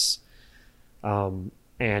nurse. And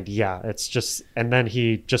yeah, it's just, and then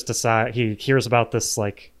he hears about this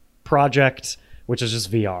like project, which is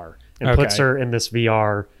just VR, and puts her in this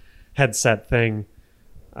VR headset thing,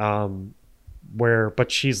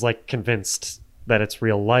 but she's like convinced that it's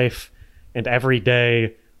real life, and every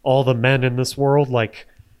day all the men in this world like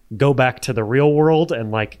go back to the real world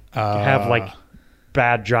and like have like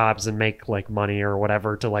bad jobs and make like money or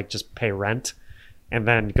whatever to like just pay rent and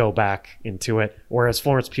then go back into it, whereas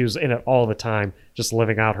Florence Pugh's in it all the time, just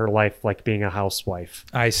living out her life like being a housewife.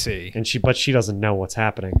 I see. And she doesn't know what's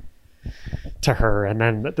happening to her, and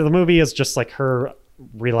then the movie is just like her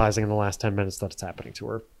realizing in the last 10 minutes that it's happening to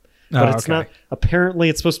her, but it's not. Apparently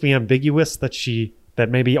it's supposed to be ambiguous that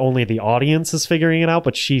maybe only the audience is figuring it out,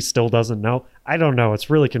 but she still doesn't know. I don't know, it's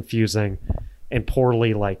really confusing and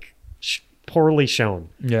poorly shown.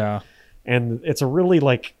 Yeah. And it's a really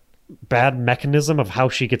like bad mechanism of how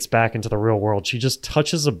she gets back into the real world. She just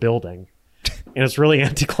touches a building and it's really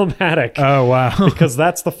anticlimactic. Oh, wow. Because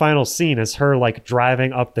that's the final scene, is her like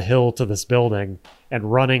driving up the hill to this building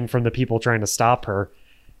and running from the people trying to stop her.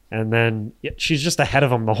 And then she's just ahead of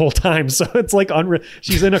them the whole time. So it's like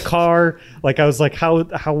she's in a car. Like I was like, how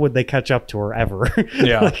would they catch up to her ever?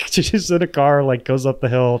 Yeah. Like she's in a car, like goes up the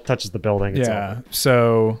hill, touches the building. It's yeah. over.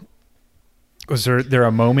 So was there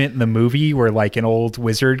a moment in the movie where like an old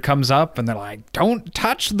wizard comes up and they're like, "Don't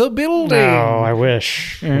touch the building"? No, I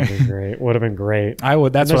wish. Would have been great. I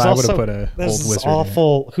would. That's what I would have put a old wizard.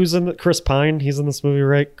 Awful. In. Who's in the Chris Pine? He's in this movie,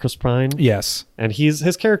 right? Chris Pine. Yes. And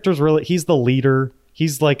his character's really. He's the leader.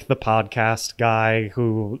 He's like the podcast guy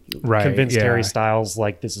who convinced Harry Styles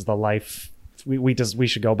like this is the life. We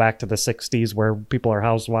should go back to the 60s where people are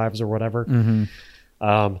housewives or whatever.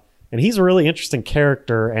 Mm-hmm. And he's a really interesting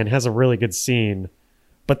character and has a really good scene.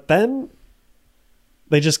 But then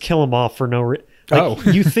they just kill him off for no reason. Like,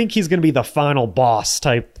 you think he's going to be the final boss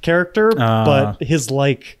type character, but his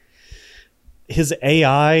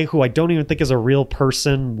AI, who I don't even think is a real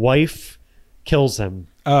person, wife, kills him.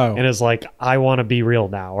 And is like, I want to be real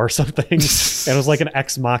now or something. it was like an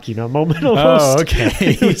ex machina moment almost. Oh, okay.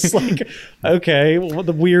 It was like, okay, well,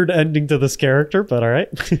 the weird ending to this character, but all right.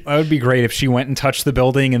 That would be great if she went and touched the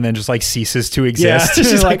building and then just like ceases to exist. Yeah.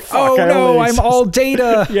 She's like, Fuck, oh no, I'm all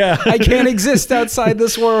data. Yeah. I can't exist outside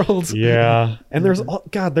this world. Yeah. And there's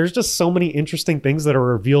there's just so many interesting things that are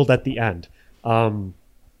revealed at the end.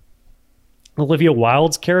 Olivia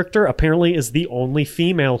Wilde's character apparently is the only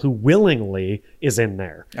female who willingly is in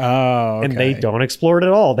there. Oh, okay. And they don't explore it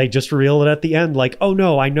at all. They just reveal it at the end, like, oh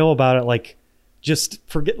no, I know about it. Like, just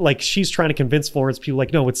forget. Like, she's trying to convince Florence Pugh,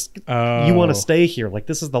 like, no, it's you want to stay here. Like,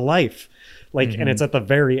 this is the life. Like, and it's at the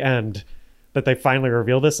very end that they finally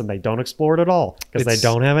reveal this, and they don't explore it at all because they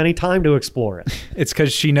don't have any time to explore it. It's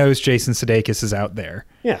because she knows Jason Sudeikis is out there.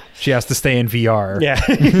 Yeah, she has to stay in VR. Yeah,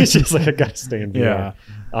 she's like, I got to stay in VR. Yeah.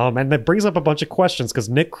 And that brings up a bunch of questions because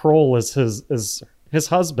Nick Kroll is his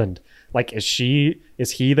husband. Like, is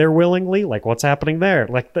he there willingly? Like, what's happening there?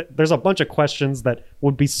 Like, there's a bunch of questions that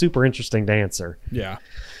would be super interesting to answer. Yeah,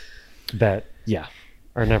 that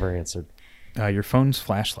are never answered. Your phone's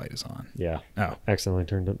flashlight is on. Yeah. Oh, accidentally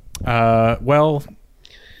turned it. Well,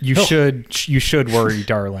 you should worry,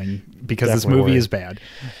 darling, because this movie is bad.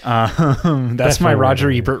 That's definitely my Roger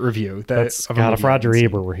Ebert review. God, if Roger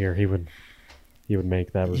Ebert were here, he would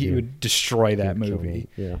make that review. He would destroy that movie.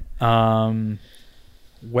 Yeah.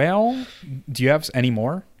 Well, do you have any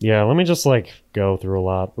more? Yeah, let me just like go through a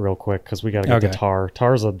lot real quick because we got to get to Tar.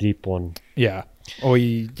 Tar's a deep one. Yeah. Oh,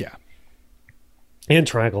 yeah. And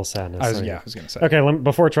Triangle Sadness. I was going to say. Okay,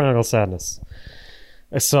 before Triangle Sadness,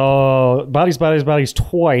 I saw Bodies,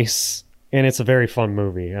 twice, and it's a very fun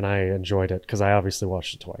movie, and I enjoyed it because I obviously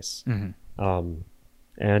watched it twice. Mm-hmm.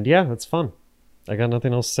 And yeah, it's fun. I got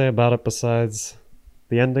nothing else to say about it besides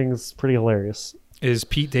the ending's pretty hilarious. Is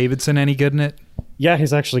Pete Davidson any good in it? Yeah,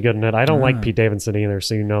 he's actually good in it. I don't like Pete Davidson either,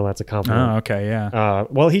 so you know that's a compliment. Oh, okay, yeah.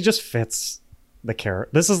 Well, he just fits the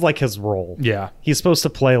character. This is like his role. Yeah. He's supposed to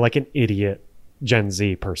play like an idiot Gen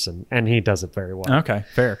Z person, and he does it very well. Okay,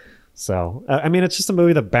 fair. So, I mean, it's just a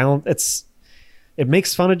movie that it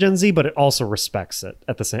makes fun of Gen Z, but it also respects it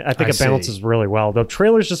at the same. I think it balances really well. The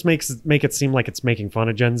trailers just make it seem like it's making fun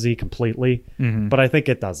of Gen Z completely, but I think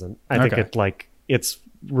it doesn't. I think it's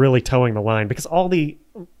really towing the line because all the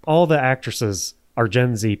actresses are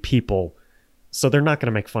Gen Z people, so they're not going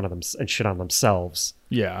to make fun of them and shit on themselves.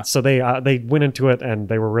 Yeah. So they went into it and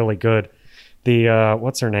they were really good. The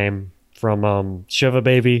what's her name from Shiva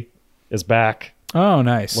Baby is back. Oh,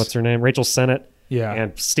 nice. What's her name? Rachel Sennett. Yeah.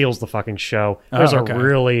 And steals the fucking show. There's a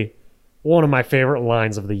really one of my favorite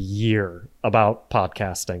lines of the year about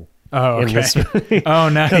podcasting. Oh, okay. In this movie. Oh,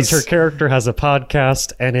 nice. Because her character has a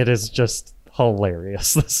podcast and it is just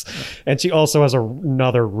hilarious. And she also has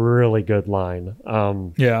another really good line.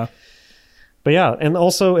 Yeah. But yeah, and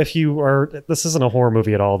also this isn't a horror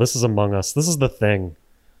movie at all. This is Among Us. This is The Thing.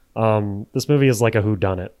 This movie is like a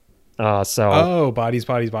whodunit. Bodies.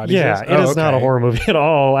 Yeah, it is not a horror movie at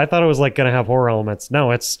all. I thought it was like going to have horror elements. No,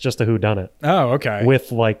 it's just a whodunit. Oh, okay.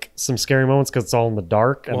 With like some scary moments because it's all in the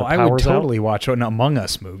dark. And I would totally watch an Among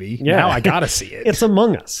Us movie. Yeah, now I gotta see it. It's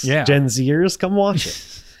Among Us. Yeah, Gen Zers, come watch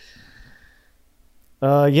it.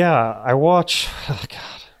 I watched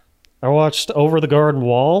Over the Garden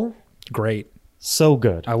Wall. Great. So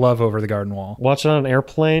good. I love Over the Garden Wall. Watched it on an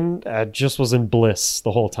airplane. I just was in bliss the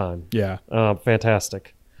whole time. Yeah.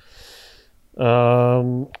 Fantastic.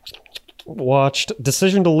 Watched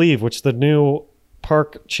Decision to Leave, which is the new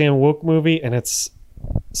Park Chan-wook movie, and it's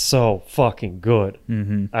so fucking good.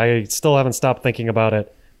 Mm-hmm. I still haven't stopped thinking about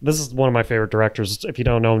it. This is one of my favorite directors. If you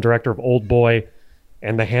don't know him, director of Old Boy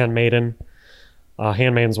and The Handmaiden.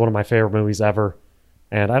 Handmaiden's one of my favorite movies ever,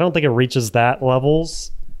 and I don't think it reaches that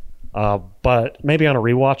levels, but maybe on a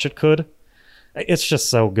rewatch it could. It's just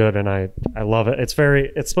so good, and I love it. It's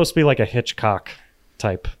supposed to be like a Hitchcock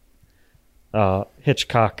type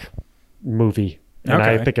Hitchcock movie, and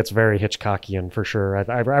I think it's very Hitchcockian for sure.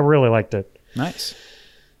 I really liked it. Nice.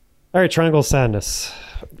 All right, Triangle Sadness.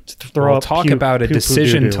 Talk about a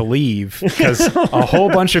decision to leave, because a whole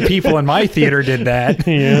bunch of people in my theater did that.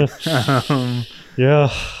 Yeah.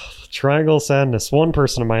 Yeah. Triangle Sadness. One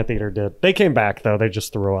person in my theater did. They came back though. They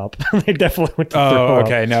just threw up. They definitely went to throw up.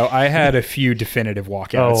 Okay. No, I had a few definitive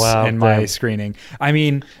walkouts in my screening. I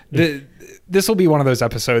mean, this will be one of those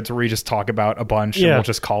episodes where we just talk about a bunch and we'll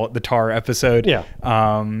just call it the Tar episode. Yeah.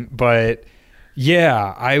 But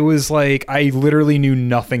yeah, I was like, I literally knew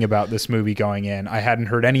nothing about this movie going in. I hadn't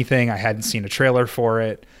heard anything. I hadn't seen a trailer for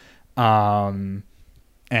it.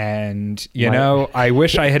 And, you know, I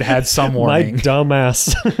wish I had some warning. My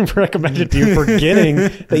dumbass recommended to you forgetting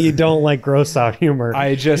that you don't like gross out humor.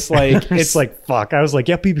 I just like... it's like, fuck. I was like,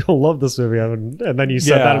 yeah, people love this movie. And then you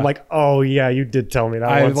said that. I'm like, oh, yeah, you did tell me that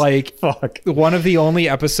I once. like... Fuck. One of the only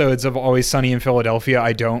episodes of Always Sunny in Philadelphia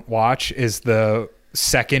I don't watch is the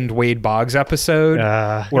second Wade Boggs episode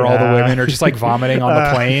where all the women are just like vomiting on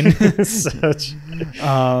the plane.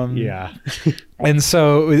 Yeah. And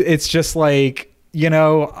so it's just like... You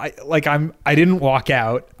know, I didn't walk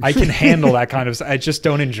out. I can handle that kind of. I just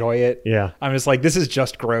don't enjoy it. Yeah, I'm just like, this is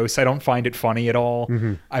just gross. I don't find it funny at all.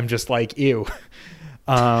 Mm-hmm. I'm just like, ew.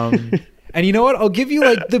 And you know what? I'll give you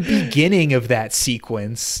like the beginning of that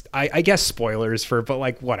sequence. I guess spoilers but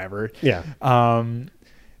like whatever. Yeah.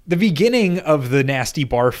 The beginning of the nasty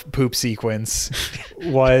barf poop sequence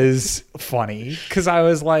was funny because I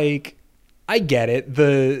was like, I get it.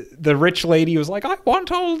 The rich lady was like, I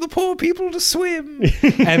want all the poor people to swim.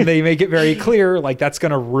 And they make it very clear, like, that's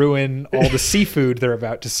going to ruin all the seafood they're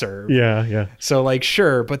about to serve. Yeah, yeah. So, like,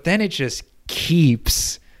 sure. But then it just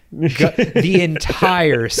keeps... the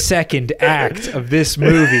entire second act of this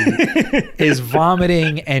movie is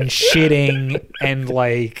vomiting and shitting and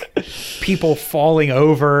like people falling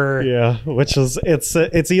over. Yeah, which is it's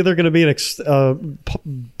either going to be an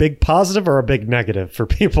big positive or a big negative for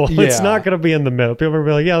people. Yeah. It's not going to be in the middle. People are going to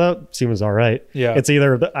be like, yeah, that seems all right. Yeah, it's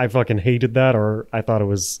either I fucking hated that or I thought it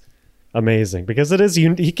was amazing, because it is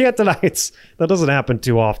you can't deny that doesn't happen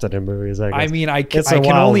too often in movies. I mean, I can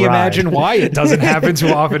only imagine why it doesn't happen too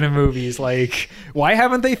often in movies. Like, why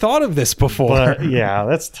haven't they thought of this before? But yeah,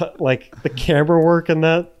 that's like the camera work in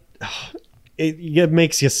that. It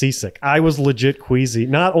makes you seasick. I was legit queasy,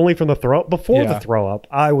 not only from the throw before the throw up.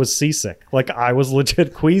 I was seasick. Like I was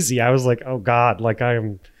legit queasy. I was like, oh god, like I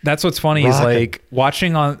am. That's what's funny is like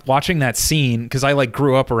watching that scene, because I like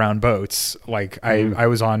grew up around boats. Like I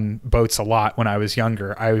was on boats a lot when I was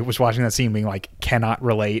younger. I was watching that scene being like, cannot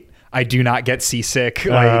relate. I do not get seasick.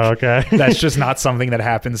 Like okay. That's just not something that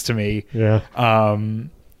happens to me. Yeah.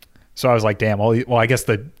 So I was like, damn. Well, I guess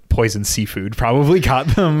the poisoned seafood probably got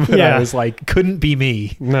them. But I was like, couldn't be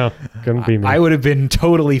me. No, couldn't be me. I would have been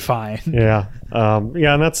totally fine. Yeah.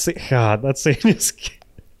 Yeah. And that scene just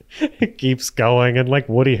it keeps going. And like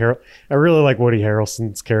I really like Woody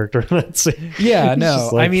Harrelson's character in that scene. Yeah, no.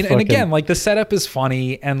 Like, I mean, and again, like the setup is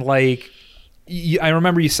funny, and like I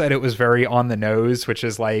remember you said it was very on the nose, which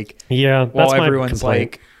is like, yeah, while everyone's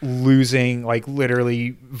like losing, like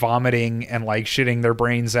literally vomiting and like shitting their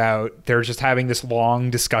brains out, they're just having this long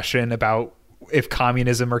discussion about if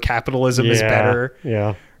communism or capitalism is better,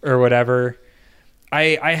 or whatever.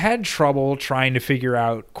 I had trouble trying to figure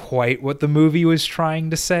out quite what the movie was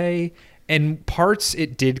trying to say. In parts,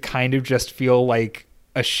 it did kind of just feel like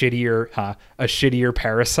a shittier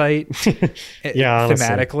Parasite. Yeah,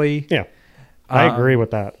 thematically. Yeah. I agree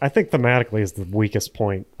with that. I think thematically is the weakest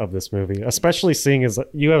point of this movie, especially seeing as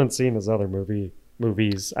you haven't seen his other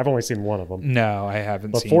movies. I've only seen one of them. No, I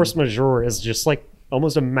haven't seen. But Force Majeure is just like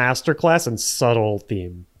almost a masterclass in subtle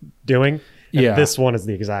theme doing. And this one is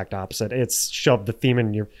the exact opposite. It's shoved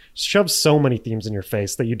so many themes in your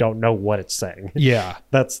face that you don't know what it's saying. Yeah.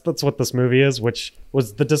 That's what this movie is, which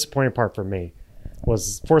was the disappointing part for me.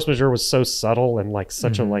 Was Force Majeure was so subtle and like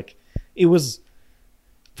such a like it was.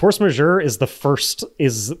 Force Majeure is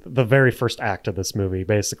the very first act of this movie.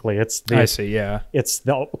 Basically, it's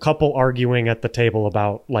the couple arguing at the table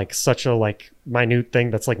about like such a like minute thing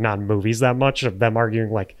that's like not in movies that much, of them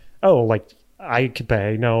arguing like, oh, like I could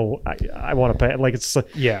pay, no, I want to pay. Like it's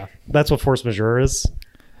that's what Force Majeure is.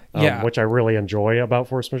 Which I really enjoy about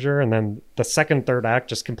Force Majeure. And then the second, third act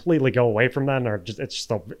just completely go away from that, and it's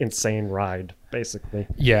just an insane ride, basically.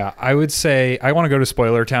 Yeah, I would say I want to go to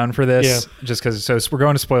Spoiler Town for this, just because. So we're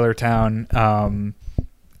going to Spoiler Town.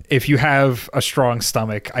 If you have a strong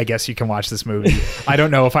stomach, I guess you can watch this movie. I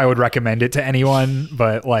don't know if I would recommend it to anyone,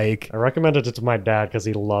 but like... I recommended it to my dad because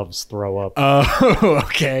he loves throw up. Oh,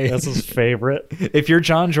 okay. That's his favorite. If you're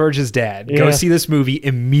John George's dad, go see this movie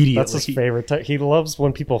immediately. That's his favorite. He loves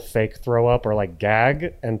when people fake throw up or like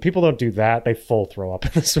gag, and people don't do that. They full throw up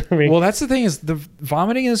in this movie. Well, that's the thing, is the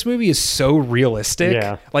vomiting in this movie is so realistic.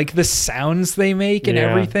 Yeah. Like the sounds they make and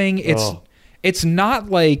everything. It's not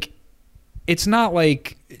like...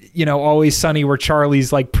 you know, Always Sunny where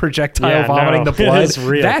Charlie's like projectile vomiting the blood.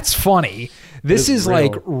 That's funny. This is real.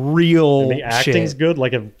 Like real and the acting's shit. good.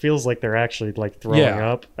 Like it feels like they're actually like throwing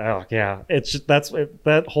up. Oh yeah. It's just,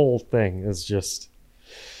 that whole thing is just,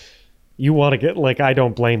 you want to get like, I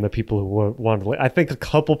don't blame the people who wanted to. I think a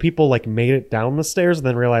couple people like made it down the stairs and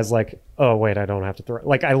then realized like, oh wait, I don't have to throw.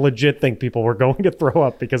 Like I legit think people were going to throw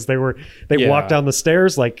up because they walked down the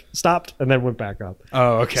stairs, like stopped and then went back up.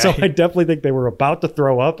 Oh, okay. So I definitely think they were about to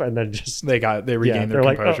throw up and then just they regained their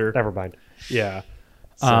composure. Like, oh, never mind. Yeah.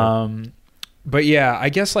 So. But yeah, I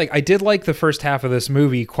guess like I did like the first half of this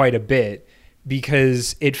movie quite a bit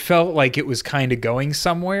because it felt like it was kind of going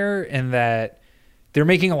somewhere, and that they're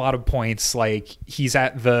making a lot of points. Like he's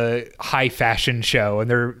at the high fashion show and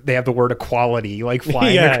they have the word equality like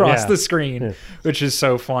flying across the screen, which is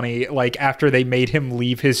so funny. Like after they made him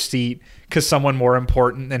leave his seat because someone more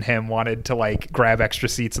important than him wanted to like grab extra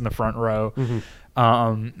seats in the front row.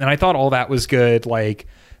 And I thought all that was good. Like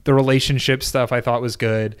the relationship stuff I thought was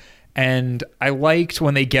good. And I liked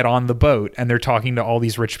when they get on the boat and they're talking to all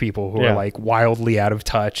these rich people who are like wildly out of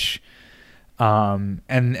touch.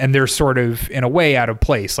 And they're sort of in a way out of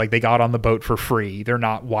place. Like they got on the boat for free. They're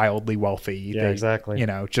not wildly wealthy. Yeah, they, exactly. You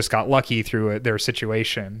know, just got lucky through their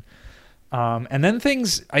situation. And then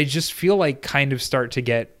things I just feel like kind of start to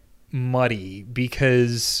get muddy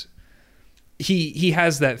because he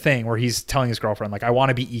has that thing where he's telling his girlfriend, like, I want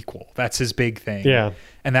to be equal. That's his big thing. Yeah.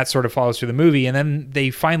 And that sort of follows through the movie. And then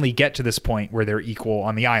they finally get to this point where they're equal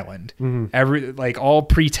on the island. All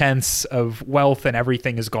pretense of wealth and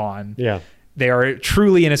everything is gone. Yeah. They are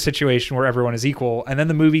truly in a situation where everyone is equal. And then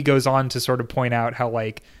the movie goes on to sort of point out how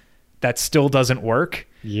like that still doesn't work.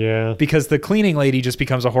 Yeah. Because the cleaning lady just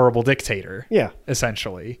becomes a horrible dictator. Yeah.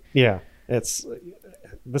 Essentially. Yeah.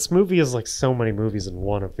 This movie is like so many movies in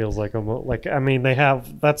one. It feels like almost like, I mean,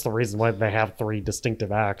 that's the reason why they have 3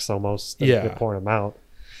 distinctive acts almost. They point them out.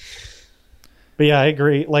 But yeah, I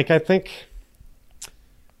agree. Like, I don't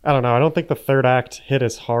know. I don't think the third act hit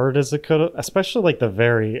as hard as it could have, especially like the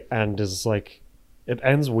very end is like, it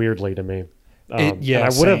ends weirdly to me. And I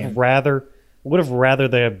would have rather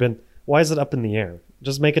they have been, why is it up in the air?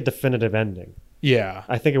 Just make a definitive ending. Yeah.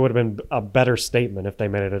 I think it would have been a better statement if they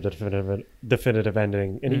made it a definitive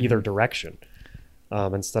ending in either direction,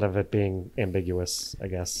 instead of it being ambiguous, I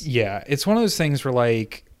guess. Yeah. It's one of those things where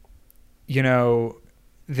like, you know,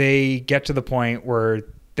 they get to the point where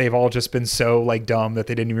they've all just been so like dumb that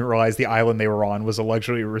they didn't even realize the island they were on was a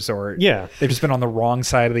luxury resort. Yeah. They've just been on the wrong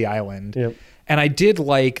side of the island. Yep. And I did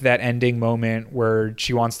like that ending moment where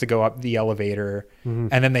she wants to go up the elevator and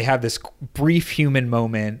then they have this brief human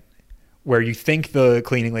moment where you think the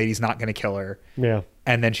cleaning lady's not going to kill her. Yeah.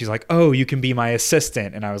 And then she's like, oh, you can be my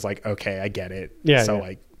assistant. And I was like, okay, I get it. Yeah. So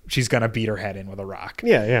like she's going to beat her head in with a rock.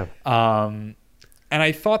 Yeah. Yeah. And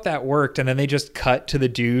I thought that worked. And then they just cut to the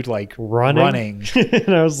dude like running.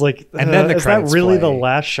 And I was like, and then is that really the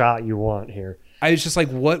last shot you want here? I was just like,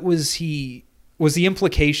 what was the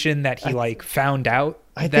implication that he like found out?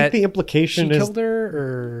 I think the implication is killed her,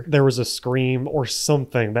 or there was a scream or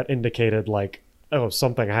something that indicated like, oh,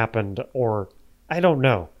 something happened, or I don't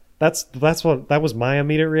know. That was my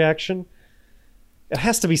immediate reaction. It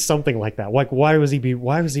has to be something like that. Like, why was he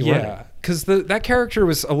running? Yeah, because that character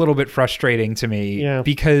was a little bit frustrating to me. Yeah.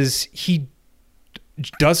 Because he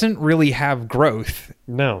doesn't really have growth.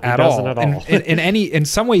 No, at all. In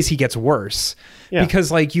some ways, he gets worse. Yeah.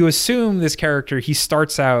 Because like you assume this character, he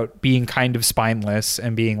starts out being kind of spineless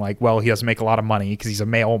and being like, well, he doesn't make a lot of money because he's a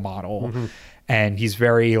male model. And he's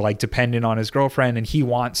very like dependent on his girlfriend, and he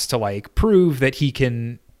wants to like prove that he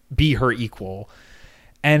can be her equal.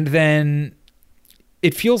 And then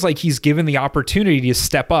it feels like he's given the opportunity to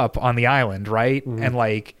step up on the island, right? And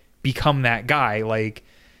like become that guy. Like,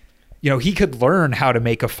 you know, he could learn how to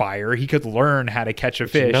make a fire. He could learn how to catch a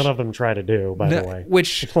fish. None of them try to do, by the way.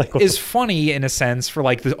 Which like, is funny in a sense for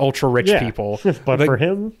like the ultra rich people. But like,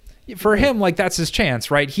 for him, like that's his chance,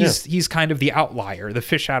 right? He's kind of the outlier, the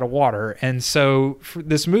fish out of water. And so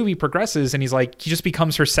this movie progresses and he's like, he just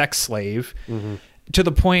becomes her sex slave to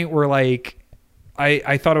the point where like,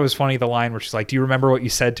 I thought it was funny, the line where she's like, do you remember what you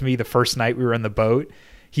said to me the first night we were in the boat?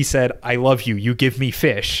 He said, I love you. You give me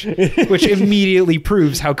fish, which immediately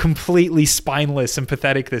proves how completely spineless and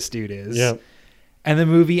pathetic this dude is. Yeah. And the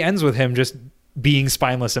movie ends with him just being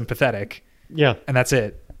spineless and pathetic. Yeah. And that's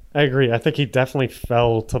it. I agree. I think he definitely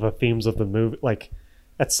fell to the themes of the movie. Like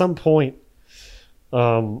at some point,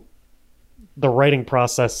 the writing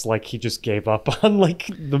process, like he just gave up on like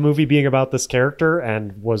the movie being about this character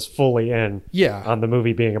and was fully in on the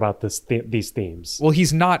movie being about these themes. Well,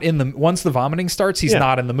 he's not in the, once the vomiting starts, he's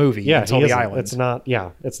not in the movie until the island.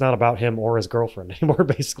 It's not about him or his girlfriend anymore.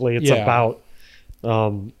 Basically, it's about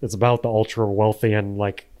the ultra wealthy and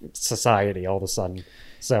like society all of a sudden.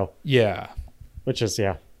 So which is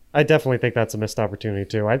I definitely think that's a missed opportunity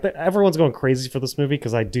too. Everyone's going crazy for this movie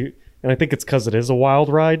because and I think it's because it is a wild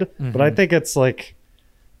ride. But I think it's like,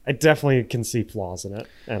 I definitely can see flaws in it,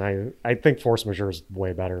 and I think Force Majeure is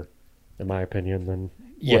way better, in my opinion, than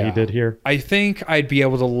what he did here. I think I'd be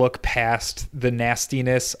able to look past the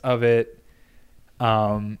nastiness of it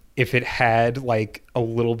if it had like a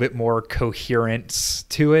little bit more coherence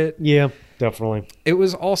to it. Yeah, definitely. It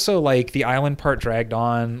was also like the island part dragged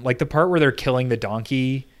on, like the part where they're killing the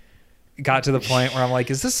donkey got to the point where I'm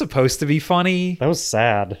like, is this supposed to be funny? That was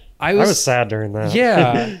sad. I was sad during that.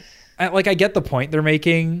 Yeah. I get the point they're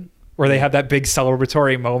making where they have that big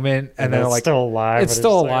celebratory moment and then like still alive. It's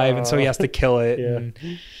still alive, and so he has to kill it.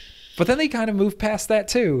 Yeah. But then they kind of move past that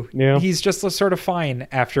too. Yeah. He's just sort of fine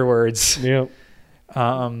afterwards. Yeah.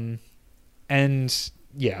 And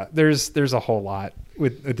yeah, there's a whole lot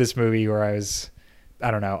with this movie where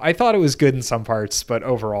I don't know. I thought it was good in some parts, but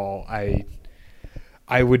overall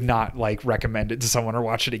I would not like recommend it to someone or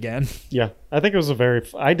watch it again. Yeah. I think it was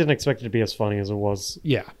I didn't expect it to be as funny as it was.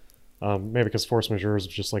 Yeah. Maybe because Force Majeure is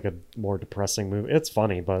just like a more depressing movie. It's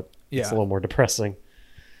funny, but yeah. It's a little more depressing.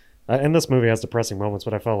 And this movie has depressing moments,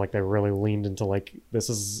 but I felt like they really leaned into like, this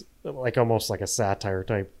is like almost like a satire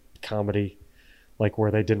type comedy, like where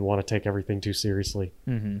they didn't want to take everything too seriously.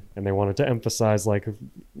 And they wanted to emphasize like,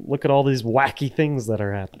 look at all these wacky things that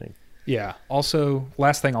are happening. Yeah. Also,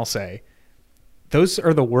 last thing I'll say, those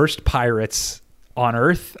are the worst pirates on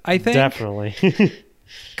Earth, I think. Definitely.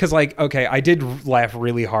 Because, like, okay, I did laugh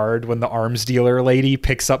really hard when the arms dealer lady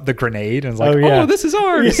picks up the grenade and is like, oh, this is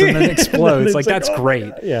ours, and then explodes. And like, that's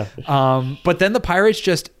great. Yeah. But then the pirates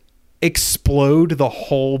just explode the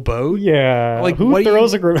whole boat. Yeah. Like, who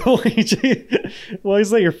throws a grenade? Why is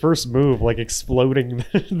that your first move? Like, exploding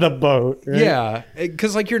the boat. Right? Yeah.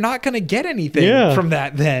 Because, like, you're not going to get anything from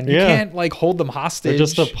that then. You can't, like, hold them hostage. They're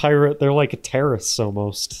just a pirate. They're like terrorists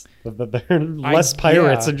almost. They're less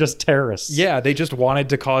pirates and just terrorists. Yeah, they just wanted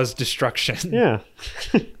to cause destruction. Yeah.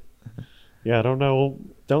 Yeah, I don't know.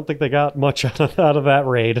 Don't think they got much out of that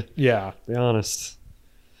raid. Yeah. To be honest.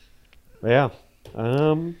 But yeah.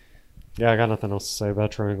 Yeah, I got nothing else to say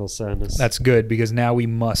about Triangle of Sadness. That's good, because now we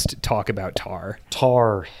must talk about Tar.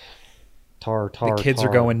 Tar. The kids are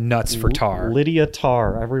going nuts for Tar. Lydia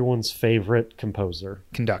Tar, everyone's favorite composer.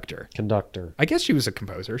 Conductor. I guess she was a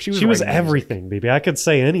composer. She was everything, baby. I could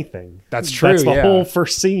say anything. That's true. That's the whole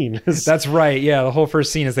first scene. That's right. Yeah, the whole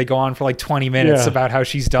first scene is they go on for like 20 minutes about how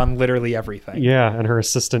she's done literally everything. Yeah, and her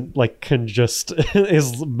assistant like can just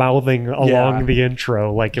is mouthing along the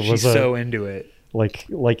intro like it was she's so into it.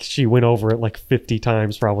 Like she went over it like 50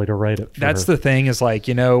 times probably to write it. That's the thing is like,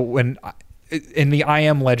 you know, when in the I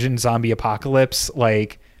Am Legend zombie apocalypse,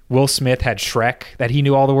 like Will Smith had Shrek that he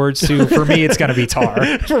knew all the words to. For me, it's going to be Tar.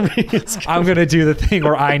 I'm going to do the thing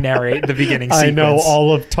where I narrate the beginning sequence. I know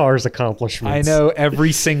all of Tar's accomplishments. I know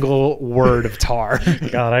every single word of Tar.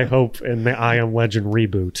 God, I hope in the I Am Legend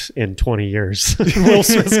reboot in 20 years, Will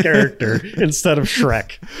Smith's character instead of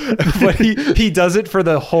Shrek. But he does it for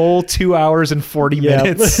the whole 2 hours and 40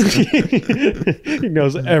 minutes. He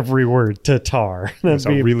knows every word to Tar. I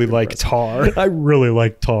really like Tar. I really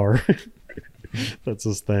like Tar. That's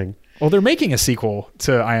his thing. Well, they're making a sequel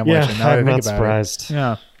to I Am Legend. Now I'm not surprised.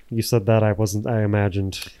 Yeah. You said that. I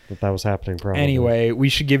imagined that was happening probably. Anyway, we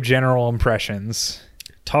should give general impressions.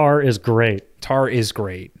 Tar is great.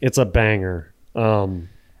 It's a banger.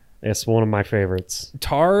 It's one of my favorites.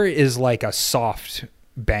 Tar is like a soft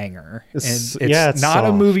banger. It's not soft.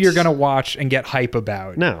 A movie you're going to watch and get hype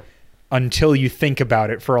about. No. Until you think about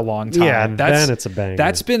it for a long time. Yeah, then it's a banger.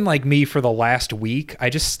 That's been like me for the last week. I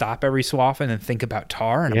just stop every so often and think about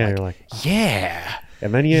Tar, and I'm like, yeah.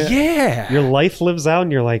 And then your life lives out,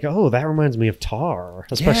 and you're like, oh, that reminds me of Tar.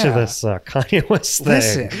 Especially this Kanye West thing.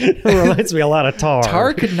 Listen. It reminds me a lot of Tar.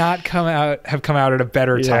 Tar could not have come out at a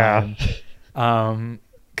better time.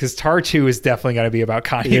 Because Tar 2 is definitely going to be about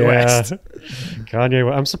Kanye West.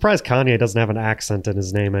 Kanye. I'm surprised Kanye doesn't have an accent in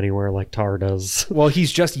his name anywhere like Tar does. Well,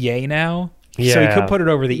 he's just Ye now. Yeah. So he could put it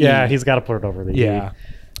over the E. Yeah, he's got to put it over the E. Yeah.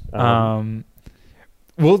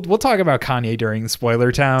 We'll talk about Kanye during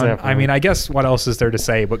Spoiler Town. Definitely. I mean, I guess what else is there to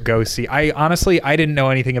say but go see. I didn't know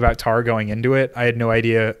anything about Tar going into it. I had no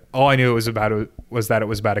idea. All I knew was that it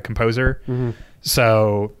was about a composer. Mm-hmm.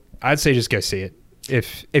 So I'd say just go see it.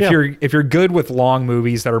 If you're good with long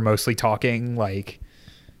movies that are mostly talking, like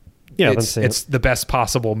it's the best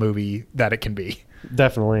possible movie that it can be.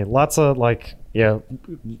 Definitely. Lots of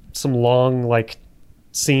some long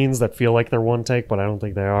scenes that feel like they're one take, but I don't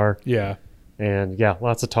think they are. Yeah. And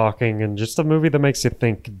lots of talking and just a movie that makes you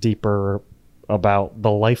think deeper about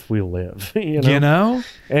the life we live. You know?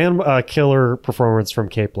 And a killer performance from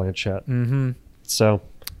Cate Blanchett. Mm-hmm. So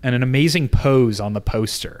and an amazing pose on the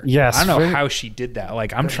poster. Yes, I don't know how she did that.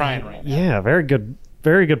 Like, I'm trying right now. Yeah, very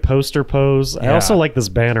good poster pose. I also like this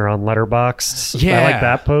banner on Letterboxd. Yeah. I like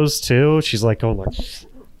that pose too. She's like going like,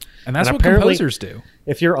 and that's what composers do.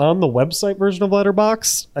 If you're on the website version of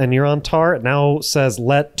Letterboxd and you're on Tar, it now says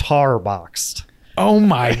Let Tar Boxed. Oh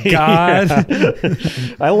my God.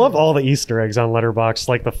 I love all the Easter eggs on Letterboxd,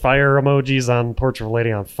 like the fire emojis on Portrait of a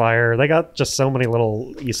Lady on Fire. They got just so many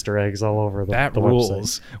little Easter eggs all over the rules.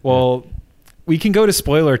 website. Well, we can go to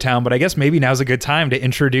Spoiler Town, but I guess maybe now's a good time to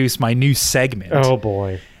introduce my new segment. Oh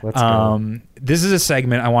boy. Let's go. This is a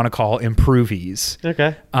segment I want to call Improvies.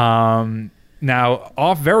 Okay.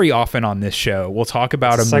 Now, very often on this show, we'll talk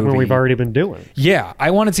about a segment movie we've already been doing. Yeah,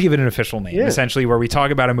 I wanted to give it an official name, essentially, where we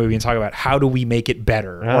talk about a movie and talk about how do we make it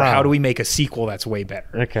better, or how do we make a sequel that's way better.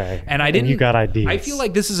 Okay. And you got ideas. I feel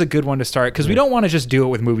like this is a good one to start because we don't want to just do it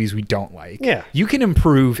with movies we don't like. Yeah. You can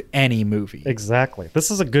improve any movie. Exactly.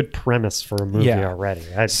 This is a good premise for a movie already.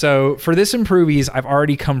 So for this Improvies, I've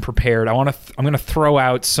already come prepared. I'm going to throw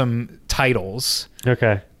out some titles.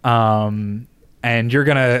 Okay. And you're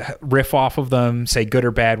going to riff off of them, say good or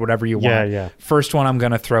bad, whatever you want. Yeah. First one I'm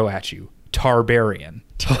going to throw at you, Tarbarian.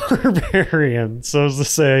 Tarbarian. So as to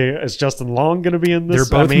say, is Justin Long going to be in this?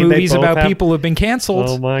 They're both movies about people who've been canceled.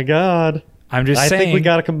 Oh my God. I'm just saying. I think we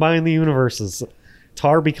got to combine the universes.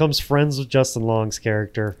 Tar becomes friends with Justin Long's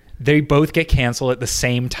character. They both get canceled at the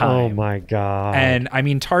same time. Oh my God. And I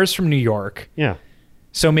mean, Tar's from New York. Yeah.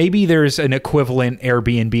 So maybe there's an equivalent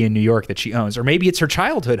Airbnb in New York that she owns, or maybe it's her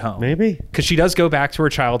childhood home. Maybe. Because she does go back to her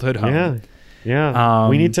childhood home. Yeah.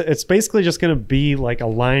 We need to, it's basically just going to be like a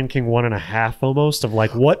Lion King 1.5 almost of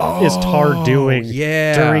like, what is Tar doing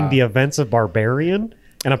during the events of Barbarian?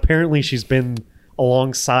 And apparently she's been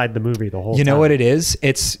alongside the movie the whole time. You know what it is?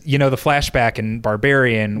 It's, the flashback in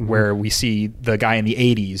Barbarian where we see the guy in the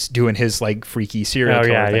 80s doing his like freaky serial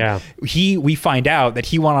killer thing. We find out that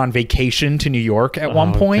he went on vacation to New York at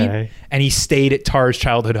one point and he stayed at Tar's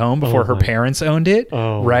childhood home before her parents owned it.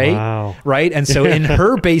 Oh, right? Wow. Right? And so in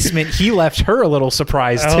her basement, he left her a little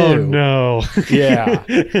surprise too. Oh no. Yeah.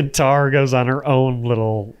 And Tar goes on her own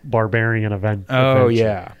little Barbarian event. Oh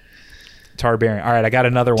yeah. Tarbarian. All right, I got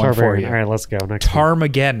another one for you. All right, let's go. Next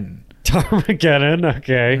Tarmageddon. Tarmageddon.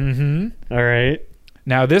 Okay. Mm-hmm. All right.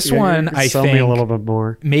 Now this one, I think, think, me a little bit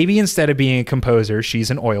more. Maybe instead of being a composer, she's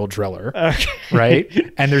an oil driller, okay.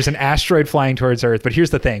 Right? And there's an asteroid flying towards Earth. But here's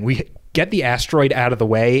the thing: we get the asteroid out of the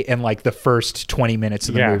way in like the first 20 minutes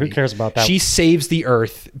of the movie. Who cares about that? She saves the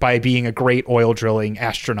Earth by being a great oil drilling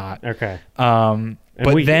astronaut. Okay.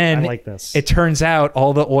 But then I like this. It turns out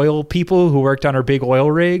all the oil people who worked on her big oil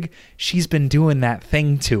rig, she's been doing that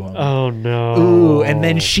thing to them. Oh no. Ooh, and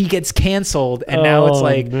then she gets canceled, and now it's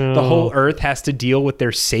like the whole Earth has to deal with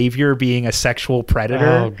their savior being a sexual predator.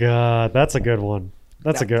 Oh God, that's a good one.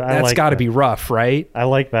 That's got to be rough, right? I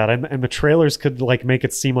like that, and the trailers could like make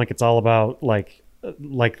it seem like it's all about like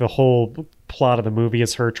the whole plot of the movie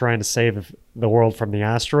is her trying to save the world from the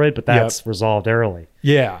asteroid, but that's resolved early.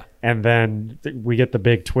 Yeah. And then we get the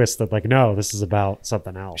big twist that like, no, this is about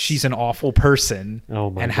something else. She's an awful person.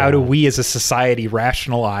 Oh my And God. how do we as a society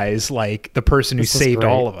rationalize like the person who saved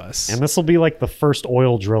all of us? And this will be like the first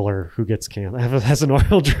oil driller who gets canceled. Has an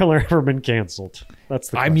oil driller ever been canceled? That's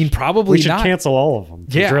the question. I mean, probably we should not. cancel all of them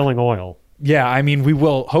for drilling oil. Yeah, I mean, we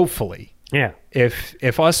will, hopefully. Yeah.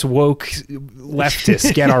 If us woke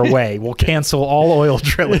leftists get our way, we'll cancel all oil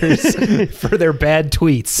drillers for their bad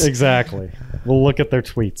tweets. Exactly. We'll look at their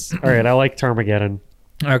tweets. All right, I like Tarmageddon.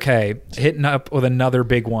 Okay, hitting up with another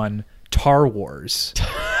big one, Tar Wars.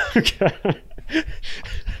 Okay.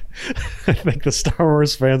 I think the Star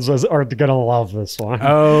Wars fans are going to love this one.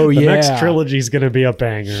 Oh, the next trilogy is going to be a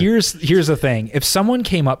banger. Here's the thing. If someone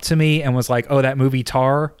came up to me and was like, oh, that movie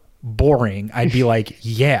Tar, boring, I'd be like,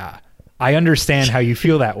 yeah, I understand how you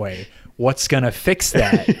feel that way. What's going to fix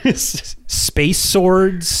that? Space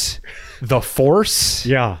swords? The Force?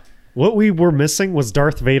 Yeah. What we were missing was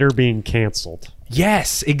Darth Vader being canceled.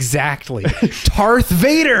 Yes, exactly. Darth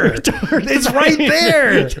Vader. It's right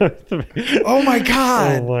there. Oh my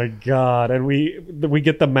God. Oh my God. And we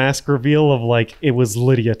get the mask reveal of like it was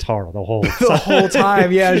Lydia Tarr the whole time. The whole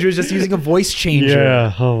time. Yeah, she was just using a voice changer.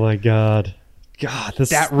 Yeah. Oh my God. God,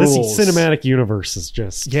 this cinematic universe is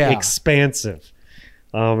just expansive.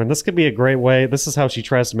 And this could be a great way. This is how she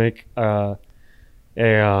tries to make a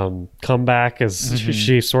comeback as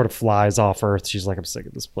she sort of flies off Earth. She's like, I'm sick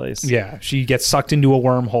of this place. Yeah, she gets sucked into a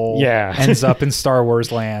wormhole. Yeah, ends up in Star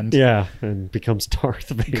Wars land. Yeah, and becomes Darth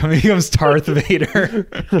Vader. Becomes Darth Vader.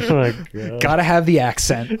 Oh my God. Gotta have the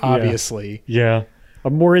accent, obviously. Yeah.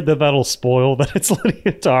 I'm worried that'll spoil that it's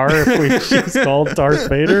Lydia Tarr if she's called Darth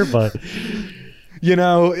Vader, but You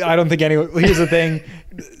know, I don't think anyone. Here's the thing: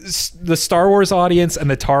 the Star Wars audience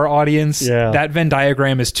and the Tar audience. That Venn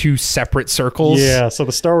diagram is two separate circles. Yeah. So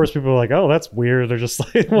the Star Wars people are like, "Oh, that's weird." They're just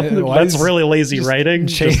like, "That's really lazy writing."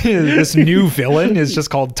 This new villain is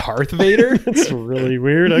just called Darth Vader. That's really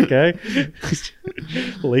weird. Okay.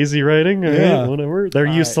 Lazy writing. Okay, whatever. They're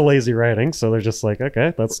used to lazy writing, so they're just like,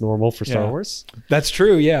 "Okay, that's normal for Star Wars." That's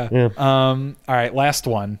true. Yeah. All right. Last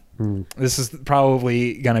one. This is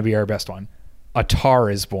probably gonna be our best one. A Tar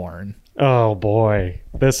is Born. Oh boy,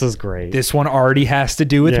 this is great. This one already has to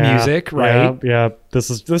do with music, right? Yeah.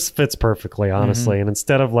 This fits perfectly, honestly. And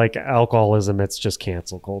instead of like alcoholism, it's just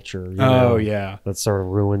cancel culture. You know, that sort of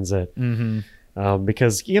ruins it.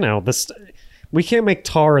 Because we can't make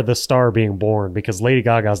Tar the star being born because Lady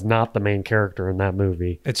Gaga's not the main character in that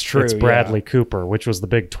movie. It's true. It's Bradley Cooper, which was the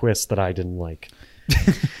big twist that I didn't like.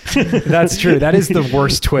 That's true. That is the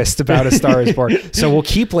worst twist about A Star is Born. So we'll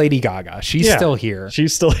keep Lady Gaga. She's still here.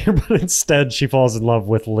 She's still here, but instead she falls in love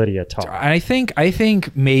with Lydia Tar. And I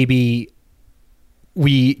think maybe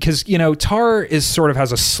because Tar is sort of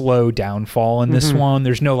has a slow downfall in this one.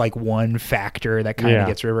 There's no like one factor that kind of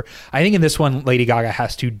gets rid of her. I think in this one, Lady Gaga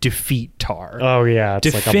has to defeat Tar. Oh yeah,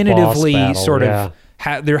 it's definitively like a boss battle. Sort of.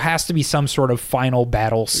 There has to be some sort of final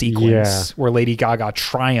battle sequence where Lady Gaga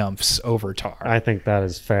triumphs over Tar. I think that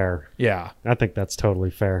is fair. Yeah. I think that's totally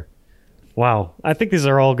fair. Wow. I think these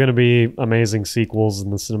are all going to be amazing sequels,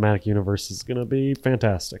 and the cinematic universe is going to be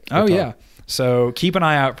fantastic. Oh, yeah. So keep an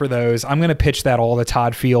eye out for those. I'm going to pitch that all to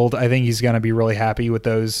Todd Field. I think he's going to be really happy with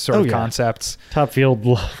those sort of concepts. Todd Field,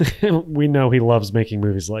 we know he loves making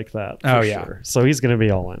movies like that. For sure. So he's going to be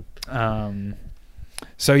all in.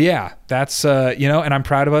 So yeah, that's and I'm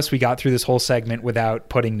proud of us. We got through this whole segment without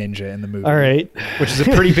putting Ninja in the movie. All right, which is a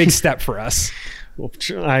pretty big step for us. Well,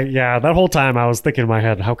 that whole time I was thinking in my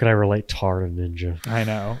head, how could I relate Tar to Ninja? I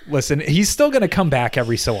know. Listen, he's still going to come back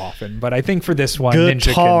every so often, but I think for this one,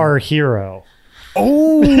 Guitar Hero.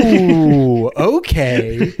 Oh,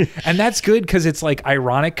 okay. And that's good because it's like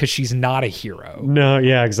ironic because she's not a hero. No,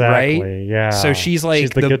 yeah, exactly. Right? Yeah. So she's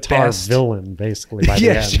like the guitar best villain, basically, by the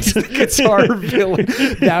end. She's the guitar villain.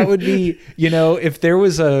 That would be,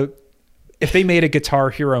 if they made a Guitar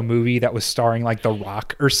Hero movie that was starring like The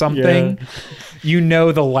Rock or something,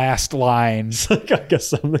 the last line. It's like, I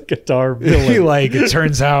guess I'm the guitar villain. Like, it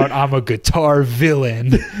turns out I'm a guitar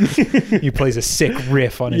villain. He plays a sick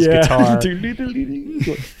riff on his guitar.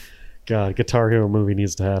 God, Guitar Hero movie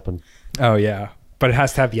needs to happen. Oh, yeah. But it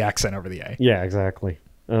has to have the accent over the A. Yeah, exactly.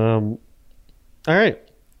 All right.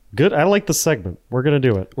 Good. I like the segment. We're going to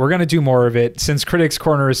do it. We're going to do more of it. Since Critics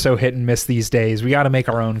Corner is so hit and miss these days, we got to make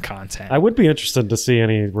our own content. I would be interested to see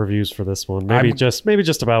any reviews for this one. Maybe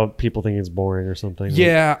just about people thinking it's boring or something.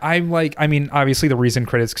 Yeah, obviously the reason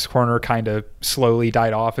Critics Corner kind of slowly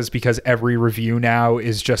died off is because every review now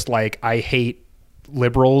is just like, I hate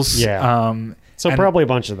liberals. Yeah. So probably a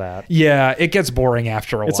bunch of that. Yeah, it gets boring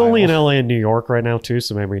after a while. It's only in LA and New York right now too,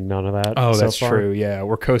 so maybe none of that. Oh, that's true. Yeah,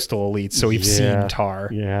 we're coastal elites, so we've seen Tar.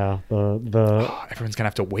 Yeah, everyone's gonna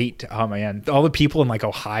have to wait. Oh man, all the people in like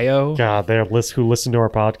Ohio. God, who listen to our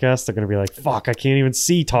podcast, they're gonna be like, "Fuck, I can't even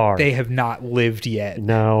see Tar." They have not lived yet.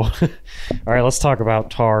 No. All right, let's talk about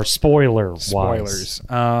Tar. Spoilers.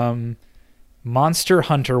 Monster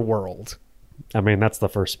Hunter World. I mean, that's the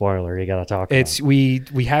first spoiler you got to talk about.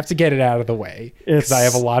 We have to get it out of the way because I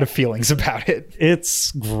have a lot of feelings about it.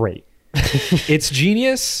 It's great. It's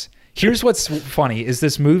genius. Here's what's funny is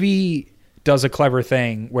this movie does a clever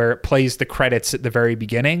thing where it plays the credits at the very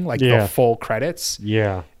beginning, like the full credits.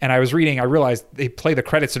 Yeah. And I realized they play the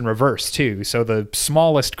credits in reverse too. So the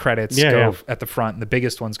smallest credits go at the front and the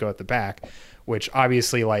biggest ones go at the back, which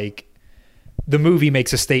obviously like the movie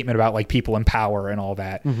makes a statement about like people in power and all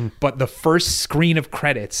that. But the first screen of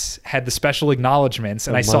credits had the special acknowledgments,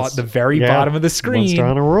 and I saw at the very bottom of the screen, Monster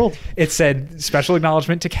Hunter World. It said special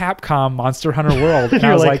acknowledgement to Capcom Monster Hunter World. And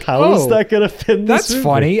I was like, how is that going to fit in this movie?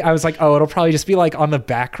 Funny. I was like, it'll probably just be like on the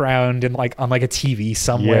background and like on like a TV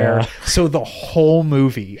somewhere. Yeah. So the whole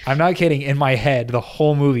movie, I'm not kidding, in my head, the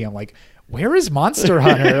whole movie, I'm like, where is Monster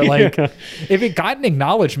Hunter? Like, if it got an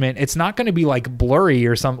acknowledgement, it's not going to be like blurry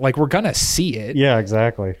or something. Like, we're going to see it. Yeah,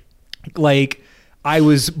 exactly. Like, I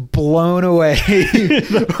was blown away when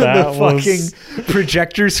the fucking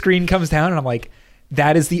projector screen comes down, and I'm like,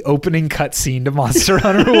 that is the opening cutscene to Monster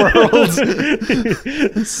Hunter World.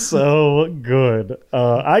 So good.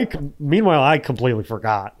 Meanwhile, I completely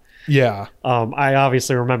forgot. Yeah. I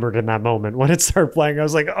obviously remembered in that moment when it started playing. I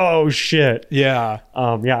was like, "Oh shit!" Yeah.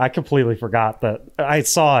 I completely forgot that I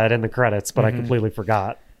saw it in the credits, but I completely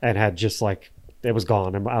forgot and had just like it was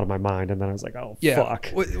gone out of my mind. And then I was like, "Oh fuck!"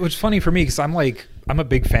 Which is funny for me because I'm like, I'm a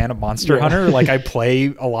big fan of Monster Hunter. Like, I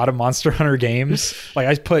play a lot of Monster Hunter games. Like,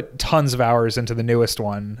 I put tons of hours into the newest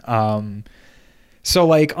one. So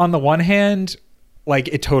like on the one hand, like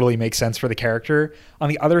it totally makes sense for the character. On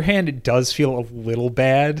the other hand, it does feel a little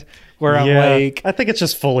bad where I'm like, I think it's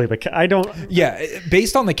just fully I don't. Yeah.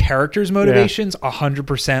 Based on the character's motivations,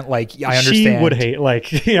 100%. Like I understand. She would hate,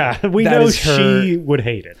 like, we know she would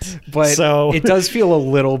hate it. But so it does feel a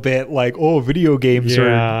little bit like, oh, video games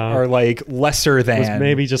are like lesser than. It was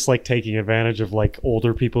maybe just like taking advantage of like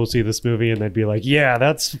older people who see this movie and they'd be like, yeah,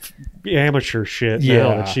 that's amateur shit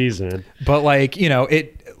now that she's in. But like, you know,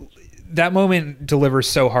 that moment delivers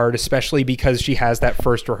so hard, especially because she has that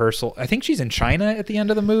first rehearsal. I think she's in China at the end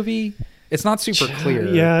of the movie. It's not super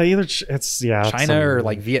clear. Yeah, either it's China or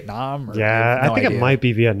like Vietnam. Or I think it might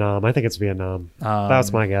be Vietnam. I think it's Vietnam.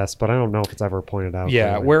 That's my guess, but I don't know if it's ever pointed out. Yeah,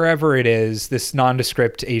 clearly. Wherever it is, this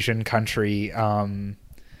nondescript Asian country.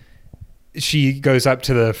 She goes up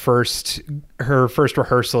to her first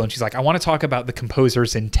rehearsal and she's like, I want to talk about the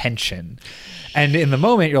composer's intention. And in the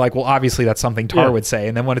moment you're like, well, obviously that's something Tar would say.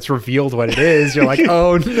 And then when it's revealed what it is, you're like,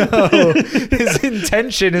 oh no, his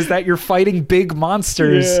intention is that you're fighting big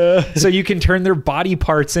monsters so you can turn their body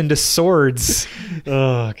parts into swords.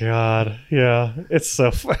 Oh God. Yeah. It's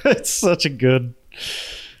such a good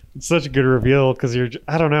reveal because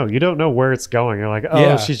I don't know. You don't know where it's going. You're like,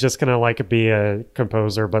 oh, she's just going to like be a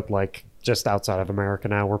composer, but like just outside of America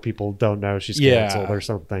now where people don't know she's canceled or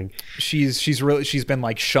something. She's been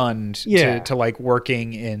like shunned to like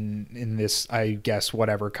working in this, I guess,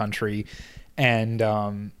 whatever country. And,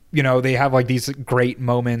 you know, they have like these great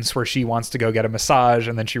moments where she wants to go get a massage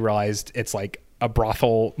and then she realized it's like a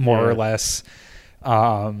brothel more or less.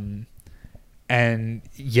 And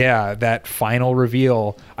that final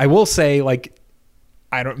reveal, I will say, like,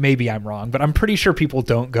 maybe I'm wrong, but I'm pretty sure people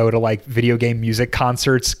don't go to like video game music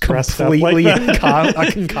concerts completely in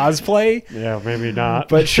cosplay. Yeah, maybe not.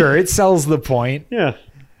 But sure, it sells the point. Yeah.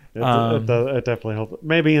 It definitely helps.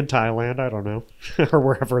 Maybe in Thailand, I don't know, or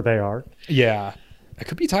wherever they are. Yeah. It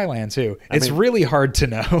could be Thailand too. It's really hard to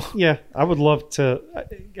know. Yeah, I would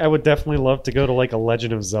definitely love to go to like a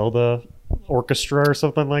Legend of Zelda orchestra or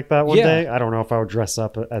something like that one day. I don't know if I would dress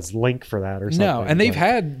up as Link for that or something. No, and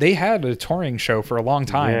they had a touring show for a long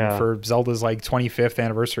time for Zelda's like 25th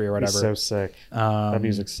anniversary or whatever. It's so sick. That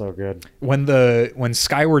music's so good. When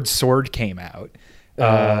Skyward Sword came out,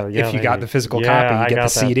 if you got the physical copy, you get the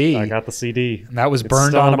CD. I got the CD. And that was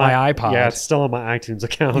burned onto my iPod. Yeah, it's still on my iTunes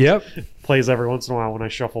account. Yep. Plays every once in a while when I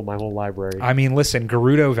shuffle my whole library. I mean, listen,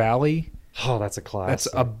 Gerudo Valley. Oh, that's a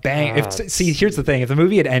classic. That's a bang. See, here's the thing. If the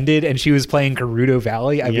movie had ended and she was playing Gerudo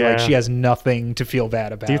Valley, I'd be like, she has nothing to feel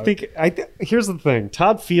bad about. Do you think... here's the thing.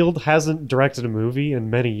 Todd Field hasn't directed a movie in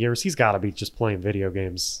many years. He's got to be just playing video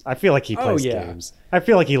games. I feel like he plays games. I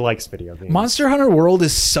feel like he likes video games. Monster Hunter World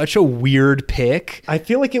is such a weird pick. I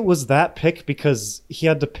feel like it was that pick because he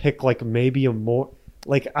had to pick like maybe a more...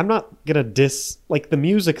 Like, I'm not gonna like, the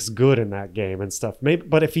music's good in that game and stuff. Maybe,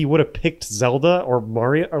 but if he would have picked Zelda or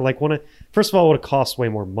Mario, or like first of all, it would have cost way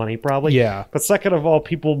more money probably. Yeah. But second of all,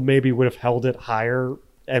 people maybe would have held it higher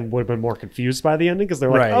and would have been more confused by the ending because they're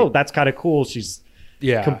like, oh, that's kind of cool. She's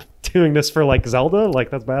doing this for like Zelda. Like,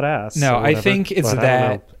 that's badass. No, I think it's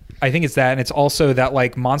that. I think it's that, and it's also that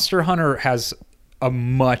like Monster Hunter has a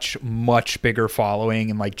much, much bigger following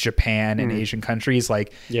in like Japan and Asian countries.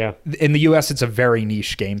 Like in the US, it's a very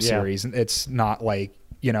niche game series. It's not like,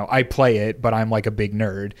 you know, I play it, but I'm like a big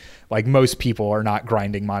nerd. Like most people are not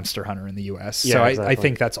grinding Monster Hunter in the US. So I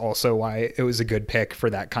think that's also why it was a good pick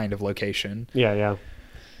for that kind of location. Yeah.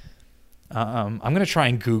 I'm going to try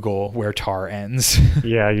and Google where Tar ends.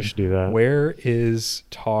 Yeah, you should do that. Where is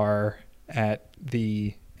Tar at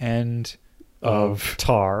the end of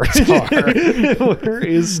Tar? Where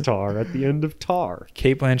is Tar at the end of Tar?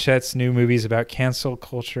 Cate Blanchett's new movies about cancel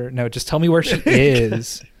culture. No, just tell me where she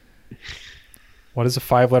is. What is a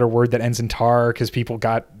 5-letter word that ends in tar because people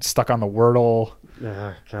got stuck on the Wordle?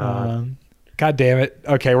 Oh, God. God damn it.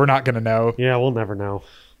 Okay, we're not going to know. Yeah, we'll never know.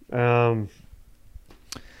 All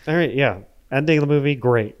right, yeah. Ending of the movie,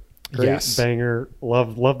 great. Banger.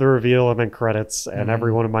 Love the reveal and then credits. And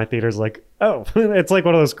everyone in my theater's like, oh, it's like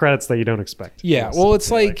one of those credits that you don't expect. Yeah, well, it's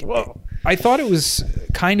like whoa. I thought it was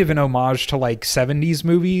kind of an homage to like 70s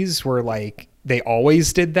movies where like they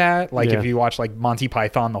always did that. Like if you watch like Monty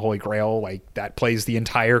Python, The Holy Grail, like that plays the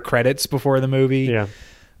entire credits before the movie. Yeah.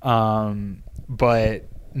 But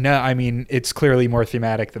no, I mean, it's clearly more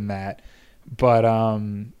thematic than that. But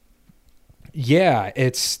yeah,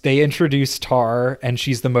 they introduced Tar, and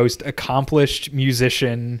she's the most accomplished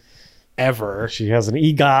musician ever. She has an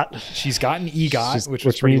EGOT. She's got an EGOT,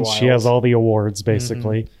 which means wild. She has all the awards,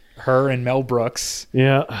 basically. her and Mel Brooks.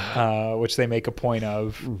 Yeah. Which they make a point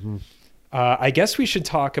of. I guess we should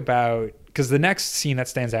talk about, because the next scene that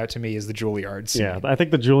stands out to me is the Juilliard scene. Yeah, I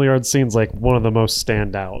think the Juilliard scene's like one of the most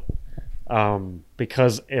standout,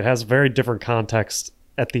 because it has very different context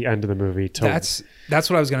at the end of the movie. That's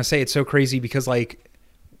what I was gonna say. It's so crazy because like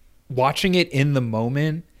watching it in the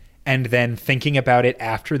moment and then thinking about it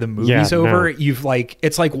after the movie's over, you've like,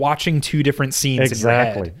 it's like watching two different scenes in your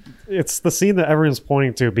head. It's the scene that everyone's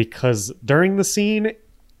pointing to, because during the scene,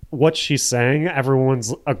 what she's saying, everyone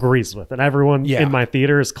agrees with, and everyone in my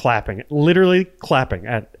theater is clapping, literally clapping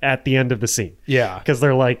at the end of the scene. Yeah, because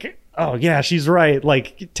they're like, "Oh yeah, she's right.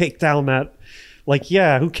 Like, take down that. Like,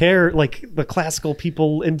 yeah, who cares? Like, the classical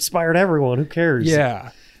people inspired everyone. Who cares?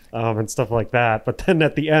 Yeah, and stuff like that." But then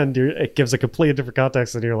at the end, it gives a completely different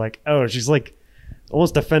context, and you're like, "Oh, she's like."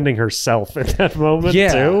 Almost defending herself in that moment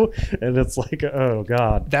too, and it's like, oh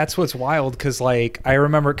god, that's what's wild. Because like I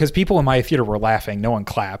remember, because people in my theater were laughing, no one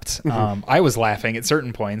clapped. I was laughing at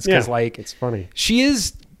certain points because like it's funny. She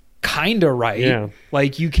is kind of right. Yeah.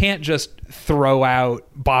 Like you can't just throw out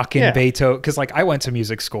Bach and Beethoven, because like I went to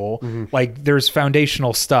music school. Like there's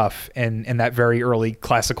foundational stuff in that very early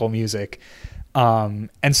classical music. And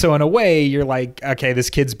so in a way you're like, okay, this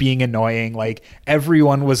kid's being annoying. Like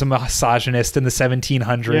everyone was a misogynist in the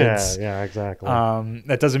 1700s. Yeah, exactly.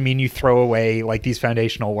 That doesn't mean you throw away like these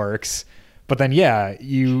foundational works, but then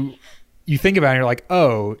you think about it and you're like,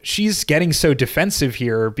 oh, she's getting so defensive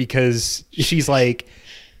here because she's like,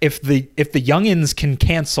 if the youngins can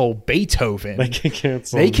cancel Beethoven,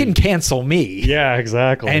 they can cancel me. Yeah,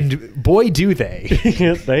 exactly. And boy, do they.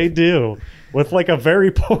 They do. With like a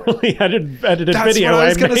very poorly edited That's video, what I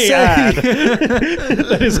was going to say.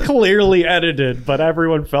 That is clearly edited, but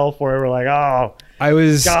everyone fell for it. We're like, oh,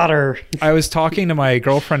 got her. I was talking to my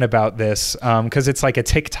girlfriend about this because it's like a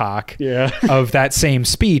TikTok of that same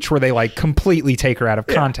speech where they like completely take her out of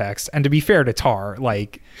context. And to be fair to Tar,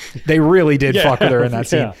 like they really did fuck with her in that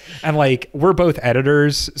scene. And like we're both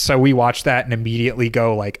editors, so we watch that and immediately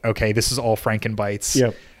go like, okay, this is all Frankenbites.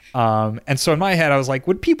 Yep. And so in my head, I was like,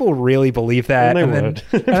 would people really believe that? And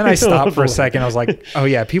then I stopped for a second. I was like, oh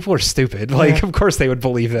yeah, people are stupid. Like, of course they would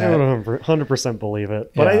believe that. I would 100% believe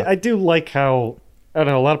it. But I do like how, I don't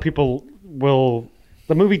know, a lot of people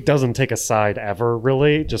the movie doesn't take a side ever,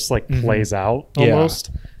 really, just like plays out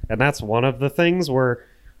almost. And that's one of the things where,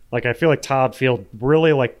 like, I feel like Todd Field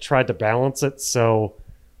really like tried to balance it. So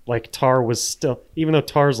like Tar was still, even though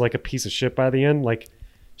Tar's like a piece of shit by the end, like,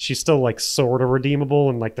 she's still like sort of redeemable,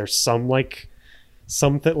 and like there's something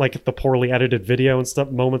like the poorly edited video and stuff,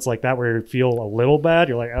 moments like that where you feel a little bad.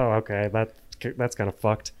 You're like, oh, okay, that's kind of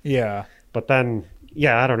fucked. Yeah. But then,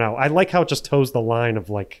 I don't know. I like how it just toes the line of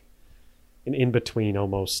like an in between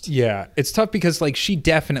almost. Yeah, it's tough because like she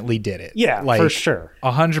definitely did it. Yeah, like, for sure,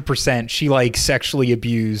 100%. She like sexually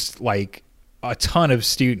abused like a ton of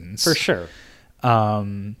students. For sure.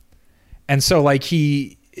 And so like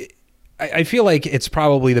I feel like it's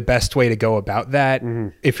probably the best way to go about that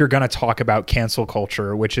if you're going to talk about cancel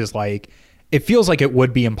culture, which is like, it feels like it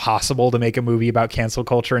would be impossible to make a movie about cancel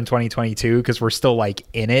culture in 2022 because we're still like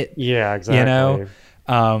in it. Yeah, exactly. You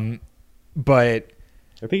know? But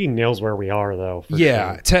I think he nails where we are, though.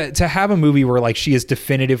 Yeah, sure. To have a movie where like she is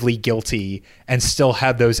definitively guilty and still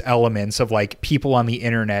have those elements of like people on the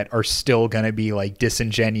internet are still gonna be like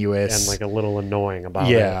disingenuous and like a little annoying about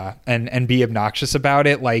it. Yeah, and be obnoxious about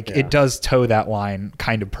it. Like it does toe that line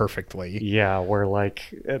kind of perfectly. Yeah, where like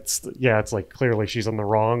it's like clearly she's in the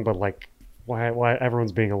wrong, but like why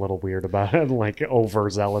everyone's being a little weird about it and like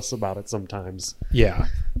overzealous about it sometimes. Yeah.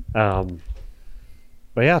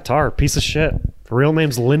 But yeah, Tar, piece of shit. Her real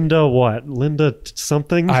name's Linda what? Linda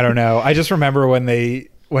something? I don't know. I just remember when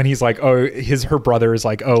he's like, oh, her brother is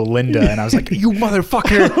like, oh, Linda. And I was like, you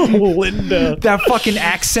motherfucker. Linda. That fucking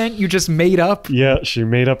accent you just made up. Yeah, she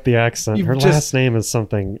made up the accent. Her last name is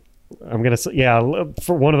something. I'm going to say,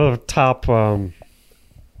 for one of the top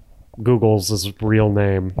Google's is real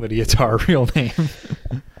name. Lydia Tar, real name.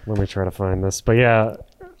 Let me try to find this. But yeah,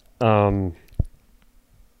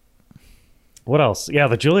 what else? Yeah,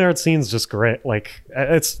 the Juilliard scene's just great. Like,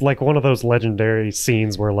 it's like one of those legendary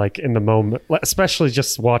scenes where, like, in the moment, especially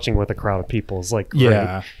just watching with a crowd of people, is like great.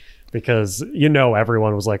 Yeah. Because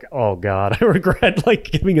everyone was like, "Oh God, I regret like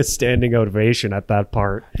giving a standing ovation at that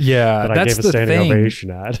part." Yeah, that I gave a standing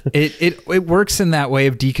ovation at. It works in that way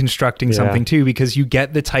of deconstructing something too, because you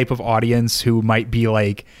get the type of audience who might be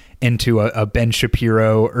like into a Ben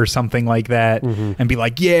Shapiro or something like that, and be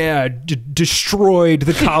like, "Yeah, destroyed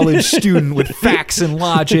the college student with facts and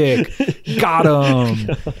logic, got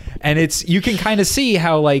him." And you can kind of see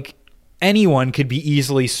how like anyone could be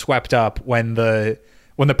easily swept up when the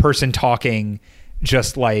when the person talking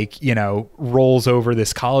just like, you know, rolls over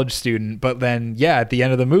this college student. But then, yeah, at the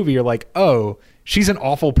end of the movie, you're like, oh, she's an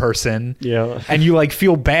awful person. Yeah. And you like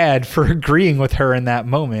feel bad for agreeing with her in that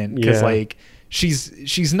moment because like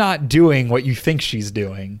she's not doing what you think she's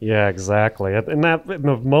doing. Yeah, exactly. In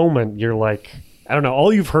the moment, you're like, I don't know,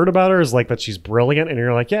 all you've heard about her is like that she's brilliant, and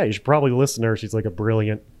you're like, yeah, you should probably listen to her. She's like a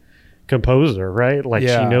brilliant composer, right? Like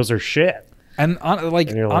she knows her shit. And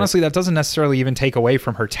honestly, that doesn't necessarily even take away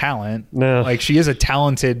from her talent. No. Like she is a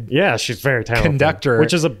talented she's very talented conductor.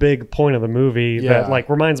 Which is a big point of the movie that like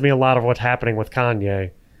reminds me a lot of what's happening with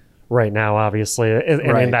Kanye right now, obviously. And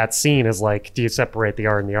in that scene is like, do you separate the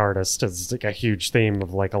art and the artist? It's like a huge theme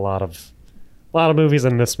of like a lot of movies,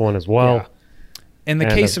 in this one as well. Yeah. In the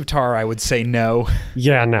case of Tar, I would say no.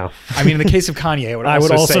 Yeah, no. I mean, in the case of Kanye, I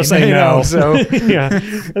would also say no. So yeah,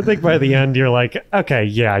 I think by the end you're like, okay,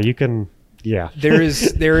 yeah, you can. Yeah. there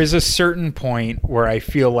is a certain point where I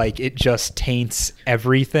feel like it just taints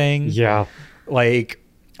everything. Yeah. Like,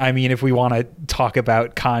 I mean, if we want to talk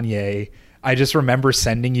about Kanye, I just remember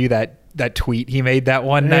sending you that tweet he made that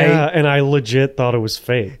one night. Yeah, and I legit thought it was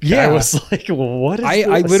fake. Yeah. I was like, well, what is this?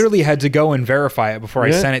 I literally had to go and verify it before I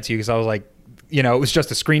sent it to you because I was like, you know, it was just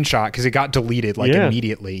a screenshot because it got deleted like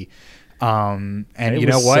immediately. And you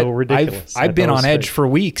know what? So ridiculous. I've been on edge for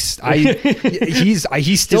weeks. He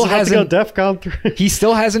still hasn't go DEFCON 3. He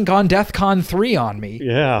still hasn't gone DEFCON 3 on me.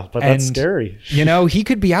 Yeah, but that's scary. You know, he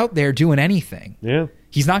could be out there doing anything. Yeah.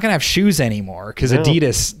 He's not gonna have shoes anymore because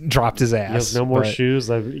Adidas dropped his ass. He has no more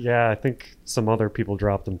shoes. I think some other people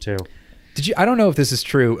dropped them too. I don't know if this is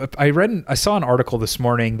true. I saw an article this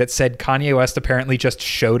morning that said Kanye West apparently just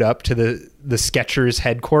showed up to the Skechers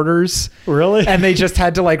headquarters. Really? And they just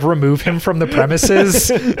had to like remove him from the premises.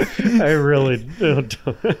 I really don't.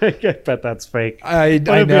 I bet that's fake. I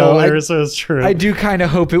know. It's true. I do kind of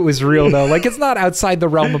hope it was real though. Like it's not outside the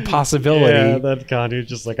realm of possibility. Yeah, that Kanye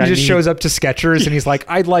just like he shows up to Skechers and he's like,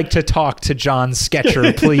 I'd like to talk to John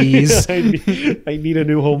Sketcher, please. I need a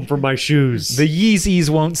new home for my shoes. The Yeezys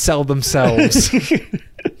won't sell themselves. Kanye,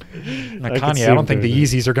 I don't think the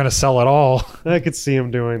Yeezys are going to sell at all. I could see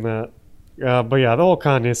him doing that. But yeah, the whole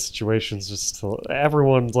Kanye situation's just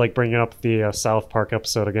everyone's like bringing up the South Park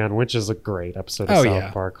episode again, which is a great episode of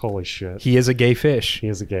South Park. Holy shit, he is a gay fish. He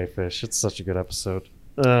is a gay fish. It's such a good episode.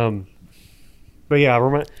 But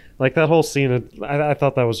yeah, like that whole scene, I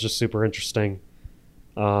thought that was just super interesting.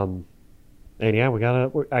 And yeah,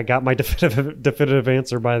 I got my definitive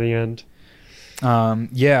answer by the end.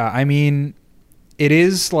 Yeah, I mean, it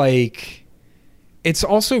is like, it's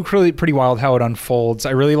also pretty wild how it unfolds.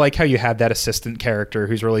 I really like how you had that assistant character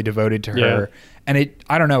who's really devoted to her. And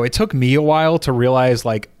I don't know, it took me a while to realize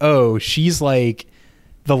like, oh, she's like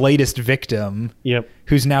the latest victim. Yep.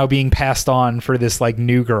 Who's now being passed on for this like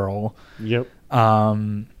new girl. Yep.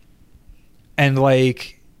 And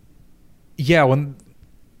like, yeah, when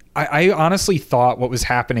I honestly thought what was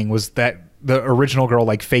happening was that the original girl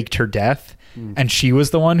like faked her death. And she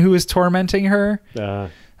was the one who was tormenting her. That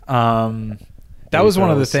was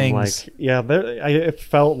one of the things. Like, yeah, it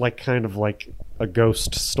felt like kind of like a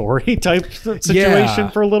ghost story type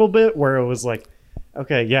situation for a little bit, where it was like,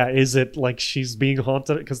 okay, yeah, is it like she's being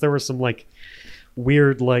haunted? Because there was some like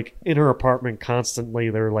weird, like in her apartment constantly,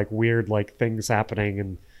 there were like weird like things happening,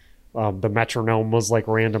 and the metronome was like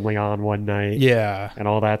randomly on one night, and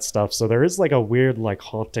all that stuff. So there is like a weird like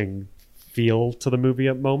haunting feel to the movie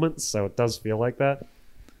at moments, so it does feel like that.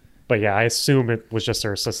 But yeah, I assume it was just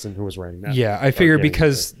her assistant who was writing that. Yeah, I figured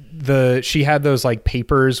because she had those like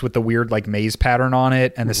papers with the weird like maze pattern on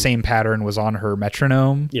it, and the same pattern was on her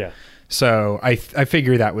metronome. Yeah. So I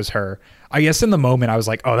figured that was her. I guess in the moment I was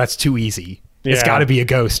like, oh, that's too easy. It's got to be a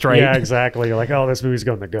ghost, right? Yeah, exactly. You're like, oh, this movie's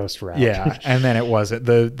going the ghost route. Yeah, and then it wasn't.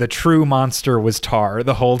 The true monster was Tar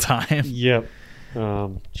the whole time. Yep.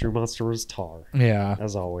 True monster was Tar. Yeah.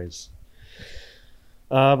 As always.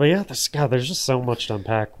 But yeah, there's just so much to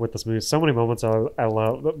unpack with this movie. So many moments I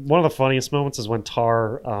love. One of the funniest moments is when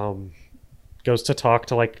Tar goes to talk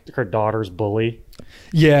to like her daughter's bully.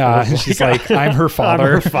 Yeah, she's like, I'm her father.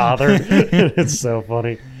 I'm her father. It's so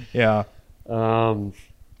funny. Yeah.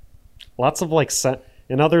 Lots of like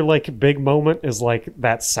another like big moment is like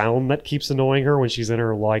that sound that keeps annoying her when she's in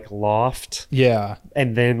her like loft. Yeah.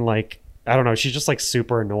 And then like, I don't know, she's just like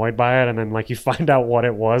super annoyed by it, and then like you find out what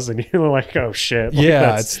it was, and you're like, oh shit. Like,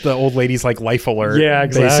 yeah, it's the old lady's like life alert. Yeah,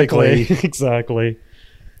 exactly. Basically. Exactly.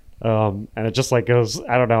 And it just like goes,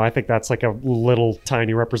 I don't know, I think that's like a little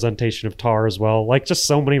tiny representation of Tar as well. Like just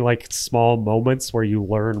so many like small moments where you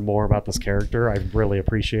learn more about this character. I really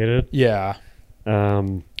appreciated. Yeah.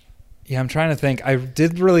 Yeah, I'm trying to think. I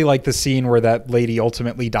did really like the scene where that lady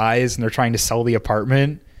ultimately dies and they're trying to sell the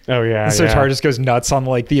apartment. Oh yeah. And so Tar just goes nuts on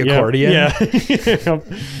like the accordion. Yeah.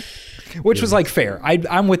 Which was like fair.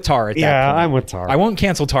 I'm with Tar at that point. Yeah, I'm with Tar. I won't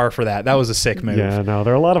cancel Tar for that. That was a sick move. Yeah, no,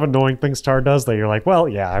 there are a lot of annoying things Tar does that you're like, well,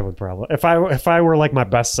 yeah, I would probably if I were like my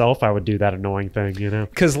best self, I would do that annoying thing, you know?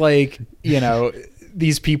 Because like, you know,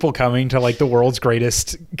 these people coming to like the world's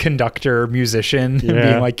greatest conductor musician and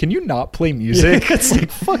being like, can you not play music? Yeah, it's like,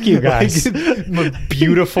 fuck you guys. Like,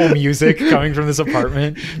 beautiful music coming from this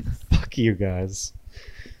apartment. Fuck you guys.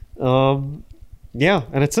 Yeah,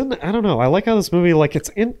 and it's in, I don't know, I like how this movie, like,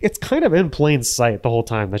 it's kind of in plain sight the whole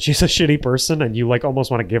time that she's a shitty person, and you like almost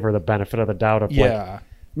want to give her the benefit of the doubt of like,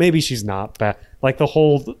 maybe she's not bad. Like the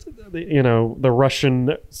whole, you know, the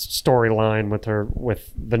Russian storyline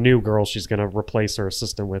with the new girl she's going to replace her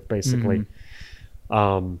assistant with, basically.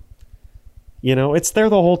 You know, it's there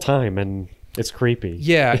the whole time, and it's creepy.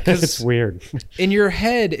 Yeah, because it's weird. In your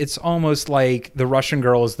head, it's almost like the Russian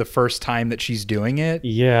girl is the first time that she's doing it.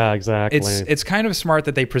 Yeah, exactly. It's kind of smart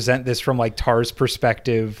that they present this from like Tar's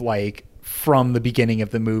perspective, like from the beginning of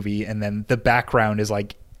the movie, and then the background is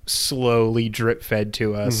like slowly drip fed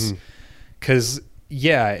to us. Because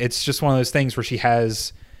yeah, it's just one of those things where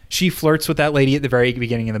she flirts with that lady at the very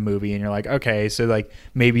beginning of the movie, and you're like, okay, so like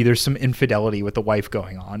maybe there's some infidelity with the wife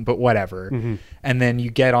going on, but whatever. And then you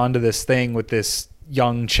get onto this thing with this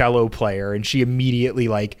young cello player, and she immediately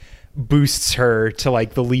like boosts her to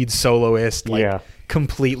like the lead soloist, like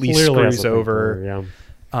completely screws over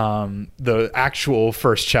the actual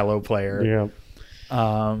first cello player.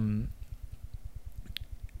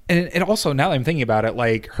 And also, now that I'm thinking about it,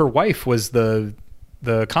 like her wife was the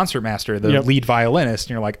concertmaster, the lead violinist, and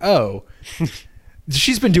you're like, oh,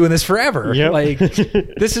 she's been doing this forever. Like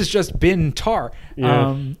this has just been Tar.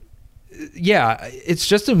 It's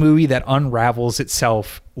just a movie that unravels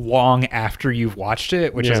itself long after you've watched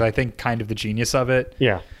it, which is, I think, kind of the genius of it.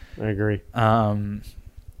 Yeah, I agree.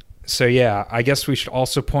 So yeah, I guess we should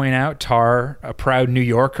also point out Tar, a proud New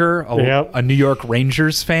Yorker, a New York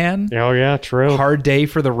Rangers fan. Oh yeah, true. Hard day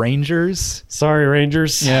for the Rangers. Sorry,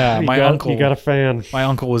 Rangers. Yeah, you got a fan. My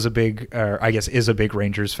uncle was is a big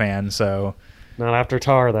Rangers fan. So not after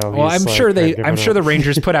Tar though. Well, I'm sure the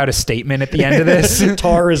Rangers put out a statement at the end of this.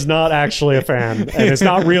 Tar is not actually a fan, and it's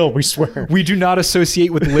not real. We swear. We do not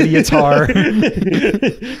associate with Lydia Tar.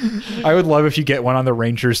 I would love if you get one on the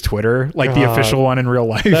Rangers Twitter, like the official one in real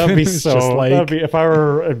life. That'd be so. If I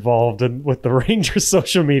were involved with the Rangers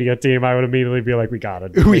social media team, I would immediately be like, we got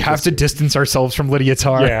it. We have to distance ourselves from Lydia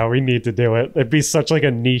Tar. Yeah, we need to do it. It'd be such like a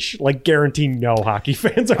niche, like guaranteed no hockey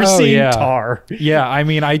fans are seeing Tar. Yeah, I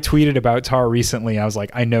mean, I tweeted about Tar recently. I was like,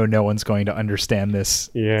 I know no one's going to understand this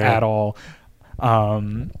at all.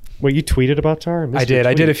 Wait, you tweeted about Tar? I did.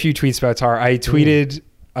 I did a few tweets about Tar. I tweeted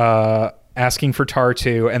asking for Tar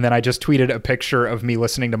 2, and then I just tweeted a picture of me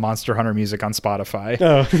listening to Monster Hunter music on Spotify.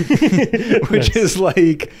 Which is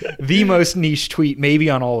like the most niche tweet maybe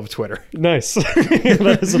on all of Twitter. Nice.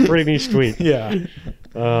 That is a pretty niche tweet. Yeah.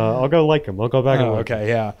 I'll go like him. I'll go back and look. Okay,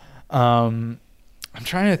 yeah. I'm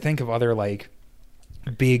trying to think of other like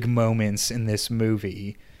big moments in this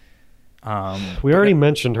movie. We already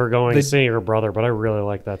mentioned her going and seeing her brother, but I really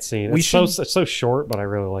like that scene. It's so short, but I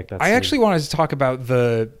really like that scene. I actually wanted to talk about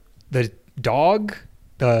the dog,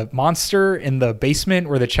 the monster in the basement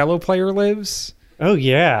where the cello player lives. Oh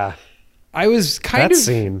yeah. I was kind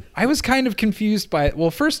of confused by it. Well,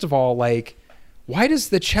 first of all, like, why does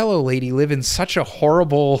the cello lady live in such a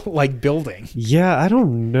horrible like building? Yeah, I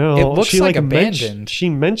don't know. It looks like abandoned. She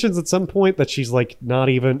mentions at some point that she's like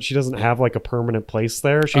she doesn't have like a permanent place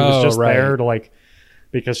there. She was just there to like,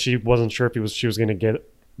 because she wasn't sure if she was going to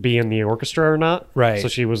be in the orchestra or not. Right. So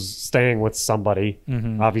she was staying with somebody,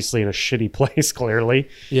 obviously in a shitty place, clearly.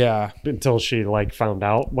 Yeah. Until she like found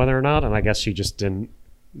out whether or not, and I guess she just didn't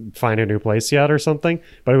find a new place yet or something.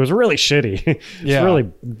 But it was really shitty. It's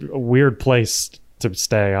really a weird place to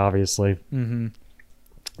stay, obviously.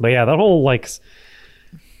 But yeah, that whole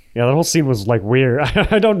scene was like weird.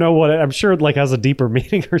 I don't know what I'm sure it like has a deeper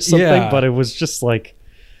meaning or something, but it was just like,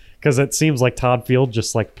 because it seems like Todd Field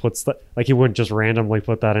just like puts that, like he wouldn't just randomly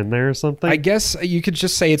put that in there or something. I guess you could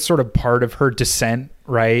just say it's sort of part of her descent,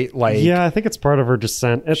 right? Like, yeah, I think it's part of her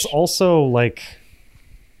descent. It's also like,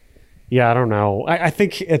 yeah, I don't know. I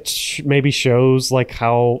think it maybe shows like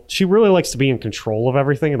how she really likes to be in control of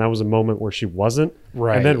everything, and that was a moment where she wasn't.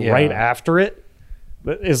 Right. And then right after it,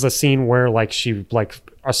 is a scene where like she like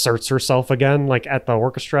asserts herself again, like at the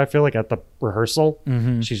orchestra. I feel like at the rehearsal,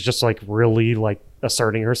 she's just like really like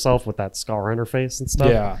asserting herself with that scar on her face and stuff.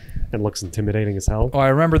 Yeah. And looks intimidating as hell. Oh, I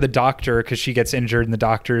remember the doctor, because she gets injured and the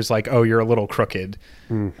doctor's like, oh, you're a little crooked.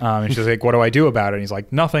 And she's like, what do I do about it? And he's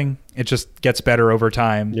like, nothing. It just gets better over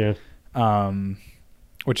time. Yeah.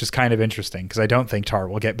 Which is kind of interesting, because I don't think Tar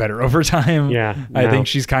will get better over time. Yeah. I think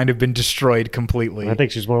she's kind of been destroyed completely. I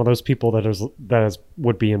think she's one of those people that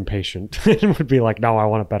would be impatient and would be like, no, I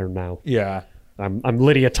want it better now. Yeah. I'm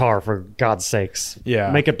Lydia Tar, for God's sakes.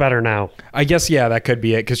 Yeah. Make it better now. I guess, yeah, that could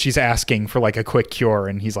be it, because she's asking for like a quick cure,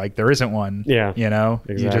 and he's like, there isn't one. Yeah. You know?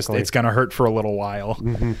 Exactly. It's going to hurt for a little while.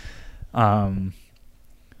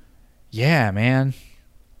 Yeah, man.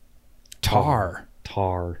 Tar.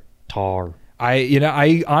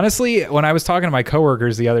 I honestly, when I was talking to my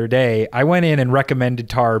coworkers the other day, I went in and recommended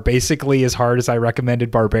Tar basically as hard as I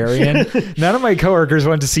recommended Barbarian. None of my coworkers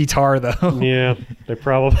went to see Tar, though. Yeah, they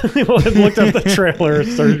probably looked up the trailer,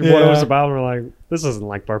 started what it was about, and were like, this isn't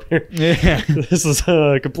like Barbarian. Yeah. This is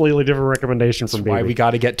a completely different recommendation from That's why BB. we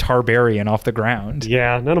got to get Tarbarian off the ground.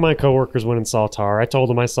 Yeah, none of my coworkers went and saw Tar. I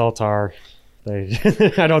told them I saw Tar.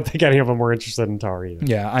 I don't think any of them were interested in Tar either.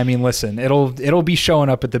 Yeah, I mean, listen, it'll be showing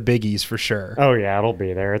up at the biggies for sure. Oh yeah, it'll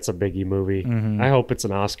be there. It's a biggie movie. I hope it's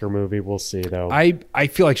an Oscar movie. We'll see though. I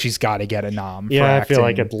feel like she's got to get a nom. Yeah, for I acting. feel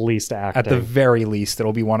like at least acting. At the very least,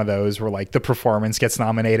 it'll be one of those where like the performance gets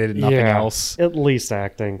nominated and nothing else. At least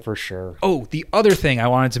acting for sure. Oh, the other thing I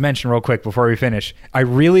wanted to mention real quick before we finish, I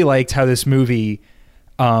really liked how this movie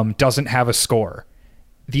doesn't have a score.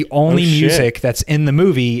 The only music that's in the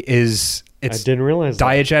movie is I didn't realize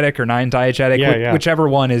diegetic or non-diegetic, whichever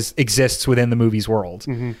one exists within the movie's world.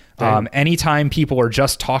 Anytime people are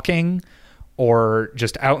just talking or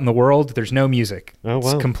just out in the world, there's no music. Oh,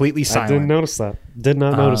 wow. It's completely silent. I didn't notice that. Did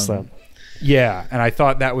not notice that. Yeah, and I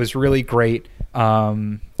thought that was really great.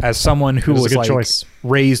 As someone who was like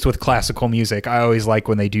raised with classical music, I always like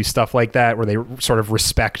when they do stuff like that, where they sort of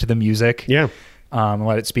respect the music. Yeah. And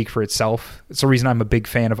let it speak for itself. It's the reason I'm a big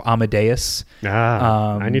fan of Amadeus.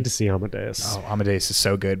 I need to see Amadeus. Oh, Amadeus is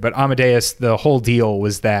so good. But Amadeus, the whole deal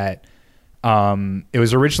was that it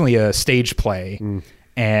was originally a stage play,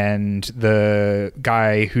 and the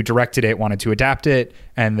guy who directed it wanted to adapt it,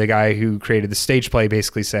 and the guy who created the stage play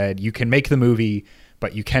basically said, you can make the movie,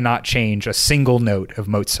 but you cannot change a single note of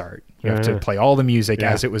Mozart. You have to play all the music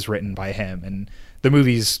as it was written by him. And the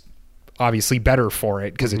movie's obviously better for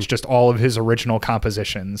it because it's just all of his original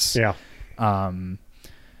compositions. Yeah.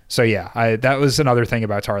 So yeah, that was another thing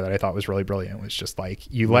about Tar that I thought was really brilliant, was just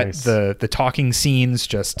like you let the talking scenes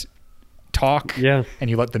just talk, and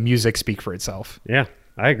you let the music speak for itself. Yeah,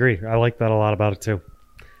 I agree. I like that a lot about it too.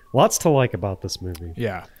 Lots to like about this movie.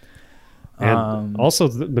 Yeah. And also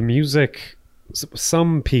the music,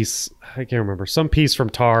 some piece, I can't remember, some piece from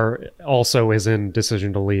Tar also is in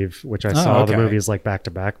Decision to Leave, which I saw the movies like back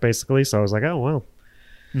to back basically. So I was like, oh, wow.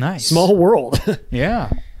 Nice. Small world. Yeah.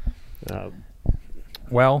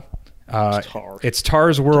 Well, it's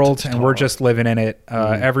Tar's world, and we're just living in it.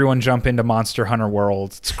 Everyone jump into Monster Hunter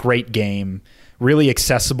World. It's a great game. Really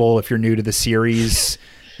accessible if you're new to the series.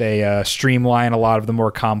 They streamline a lot of the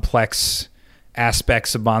more complex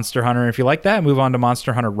aspects of Monster Hunter. If you like that, move on to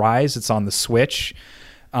Monster Hunter Rise. It's on the Switch.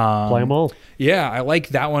 Play them all. Yeah, I like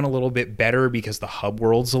that one a little bit better because the hub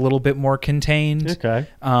world's a little bit more contained. Okay.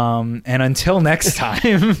 And until next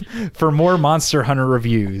time, for more Monster Hunter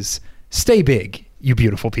reviews, stay big, you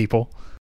beautiful people.